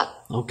has that.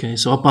 Okay,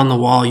 so up on the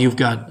wall you've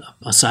got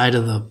a side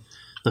of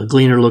the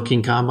Gleaner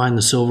looking combine,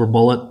 the Silver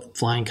Bullet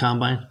flying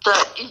combine?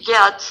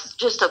 It's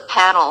just a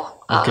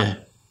panel. Okay.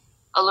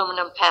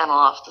 Aluminum panel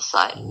off the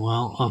side.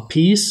 Well, a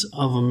piece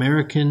of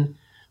American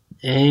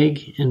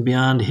ag and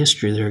beyond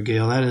history there,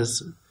 Gail. That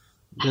is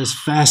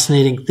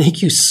fascinating.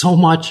 Thank you so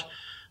much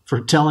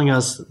for telling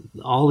us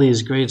all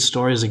these great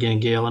stories again,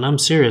 Gail. And I'm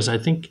serious. I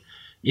think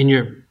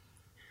you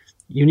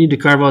need to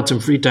carve out some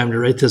free time to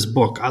write this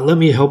book. Let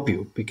me help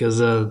you, because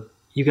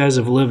you guys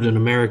have lived an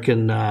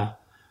American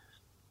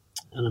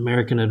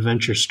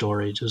adventure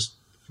story. Just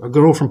a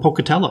girl from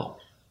Pocatello.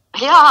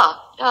 Yeah.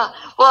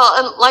 Well,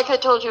 and like I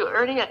told you,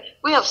 Ernie,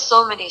 we have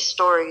so many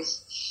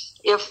stories.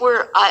 If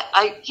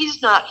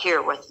he's not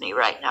here with me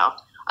right now.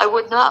 I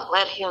would not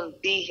let him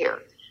be here,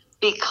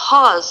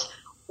 because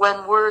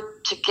when we're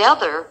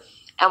together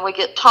and we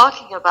get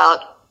talking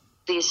about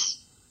these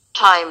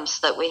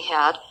times that we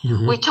had,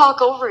 we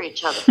talk over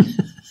each other.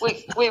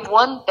 we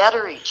one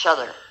better each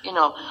other.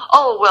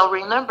 Oh, well,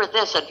 remember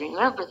this and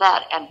remember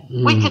that, and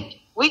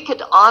we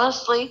could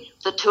honestly,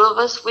 the two of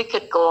us, we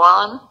could go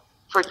on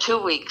for 2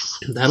 weeks.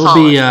 That'll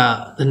be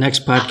the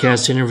next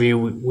podcast interview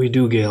we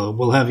do, Gail.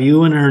 We'll have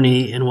you and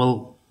Ernie, and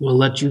we'll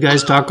let you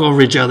guys talk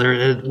over each other,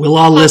 and we'll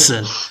all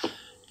listen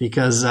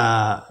because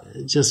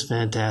it's just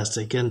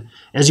fantastic. And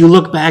as you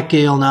look back,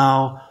 Gail,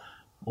 now,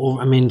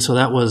 so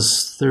that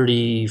was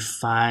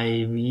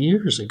 35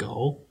 years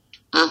ago.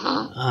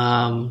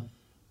 Does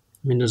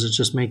it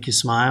just make you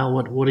smile?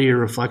 What are your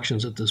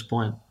reflections at this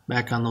point,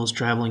 back on those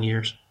traveling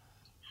years?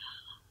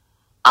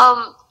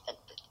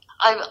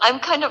 I'm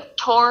kind of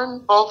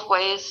torn both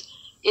ways.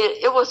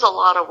 It was a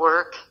lot of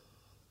work.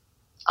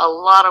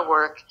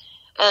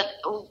 And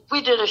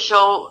we did a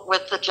show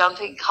with the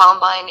Jumping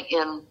Combine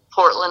in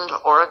Portland,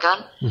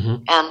 Oregon,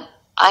 and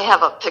I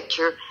have a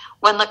picture.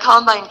 When the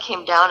combine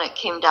came down, it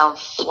came down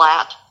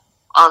flat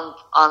on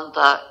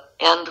the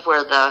end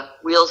where the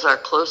wheels are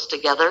close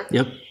together.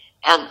 Yep.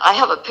 And I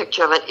have a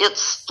picture of it. It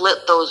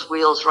split those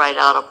wheels right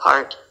out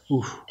apart.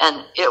 Oof.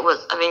 And it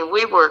was,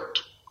 we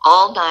worked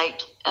all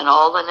night and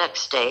all the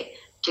next day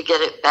to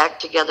get it back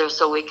together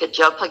so we could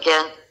jump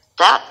again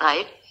that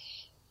night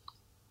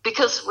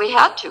because we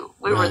had to.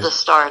 We were the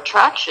star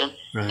attraction,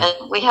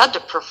 and we had to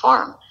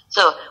perform.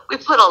 So we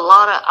put a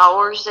lot of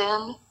hours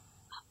in,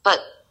 but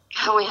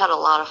we had a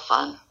lot of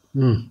fun.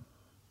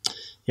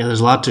 Yeah,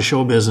 there's a lot to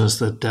show business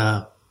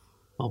that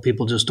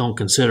people just don't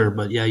consider.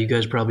 But, yeah, you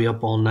guys probably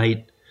up all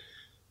night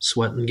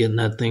sweating, getting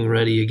that thing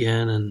ready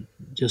again, and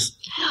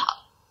just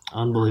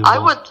unbelievable.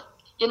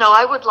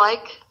 I would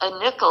like a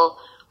nickel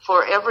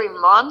for every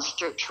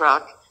monster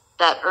truck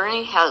that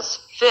Ernie has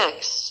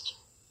fixed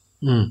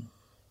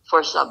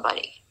for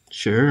somebody.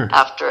 Sure.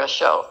 After a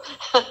show.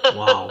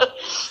 Wow.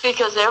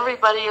 Because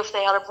everybody, if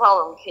they had a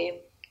problem, came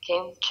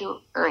to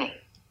Ernie.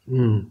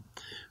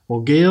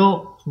 Well,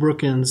 Gail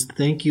Brookins,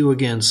 thank you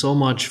again so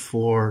much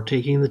for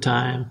taking the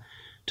time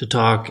to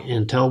talk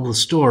and tell the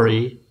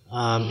story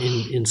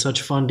in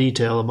such fun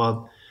detail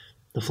about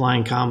the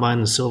Flying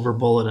Combine, the Silver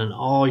Bullet, and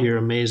all your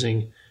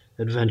amazing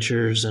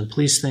adventures. And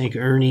please thank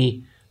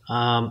Ernie.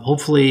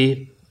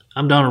 Hopefully,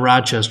 I'm down in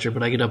Rochester,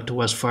 but I get up to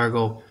West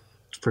Fargo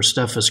for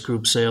Steffes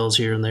Group sales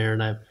here and there.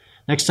 And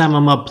next time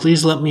I'm up,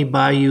 please let me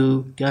buy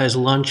you guys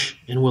lunch,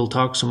 and we'll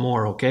talk some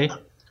more, okay?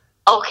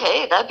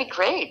 Okay, that'd be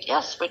great.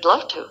 Yes, we'd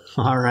love to.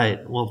 All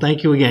right. Well,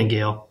 thank you again,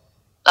 Gail.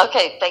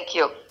 Okay, thank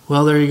you.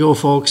 Well, there you go,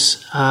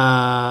 folks.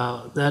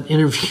 That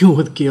interview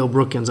with Gail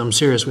Brookins, I'm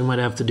serious, we might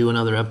have to do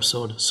another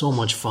episode. So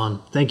much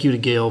fun. Thank you to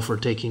Gail for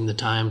taking the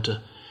time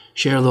to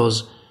share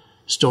those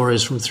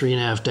stories from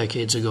 3.5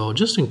 decades ago.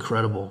 Just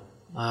incredible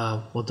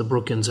what the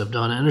Brookins have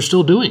done and are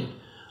still doing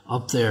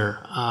up there,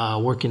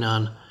 working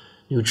on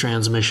new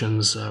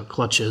transmissions,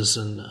 clutches,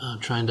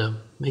 and trying to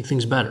make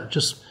things better.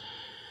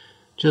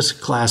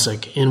 Just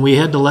classic. And we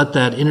had to let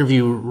that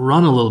interview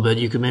run a little bit.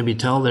 You could maybe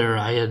tell there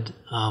I had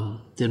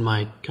did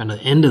my kind of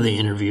end of the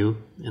interview,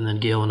 and then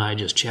Gail and I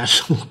just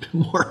chatted a little bit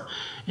more.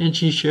 And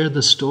she shared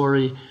the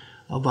story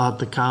about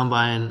the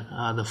combine,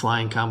 the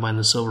Flying Combine,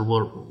 the Silver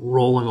Bullet,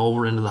 rolling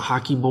over into the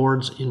hockey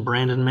boards in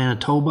Brandon,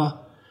 Manitoba.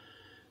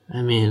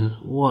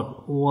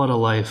 What a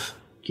life,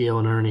 Gail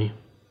and Ernie.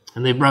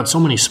 And they brought so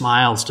many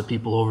smiles to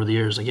people over the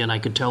years. Again, I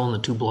could tell in the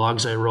 2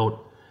 blogs I wrote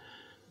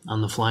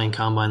on the Flying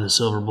Combine, the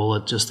Silver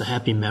Bullet, just the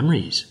happy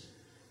memories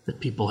that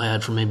people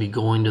had from maybe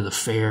going to the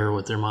fair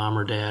with their mom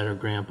or dad or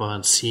grandpa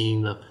and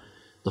seeing the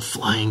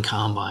Flying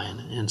Combine.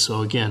 And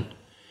so, again,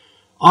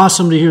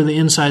 awesome to hear the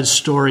inside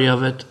story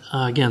of it.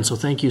 So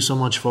thank you so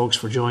much, folks,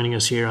 for joining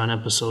us here on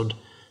episode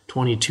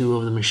 22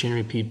 of the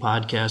Machinery Pete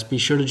podcast. Be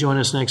sure to join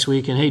us next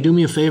week. And, hey, do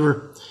me a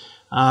favor.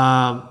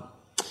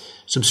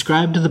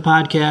 Subscribe to the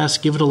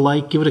podcast. Give it a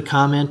like. Give it a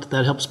comment.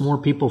 That helps more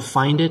people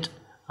find it.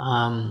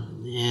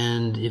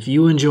 And if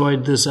you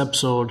enjoyed this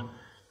episode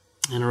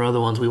and our other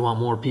ones, we want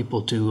more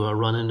people to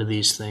run into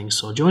these things.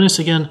 So join us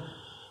again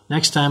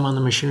next time on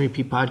the Machinery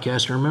Pete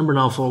podcast. And remember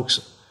now,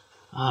 folks,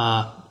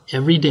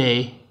 every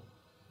day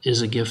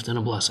is a gift and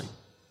a blessing.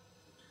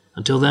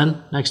 Until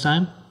then, next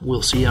time,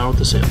 we'll see you out at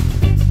the sale.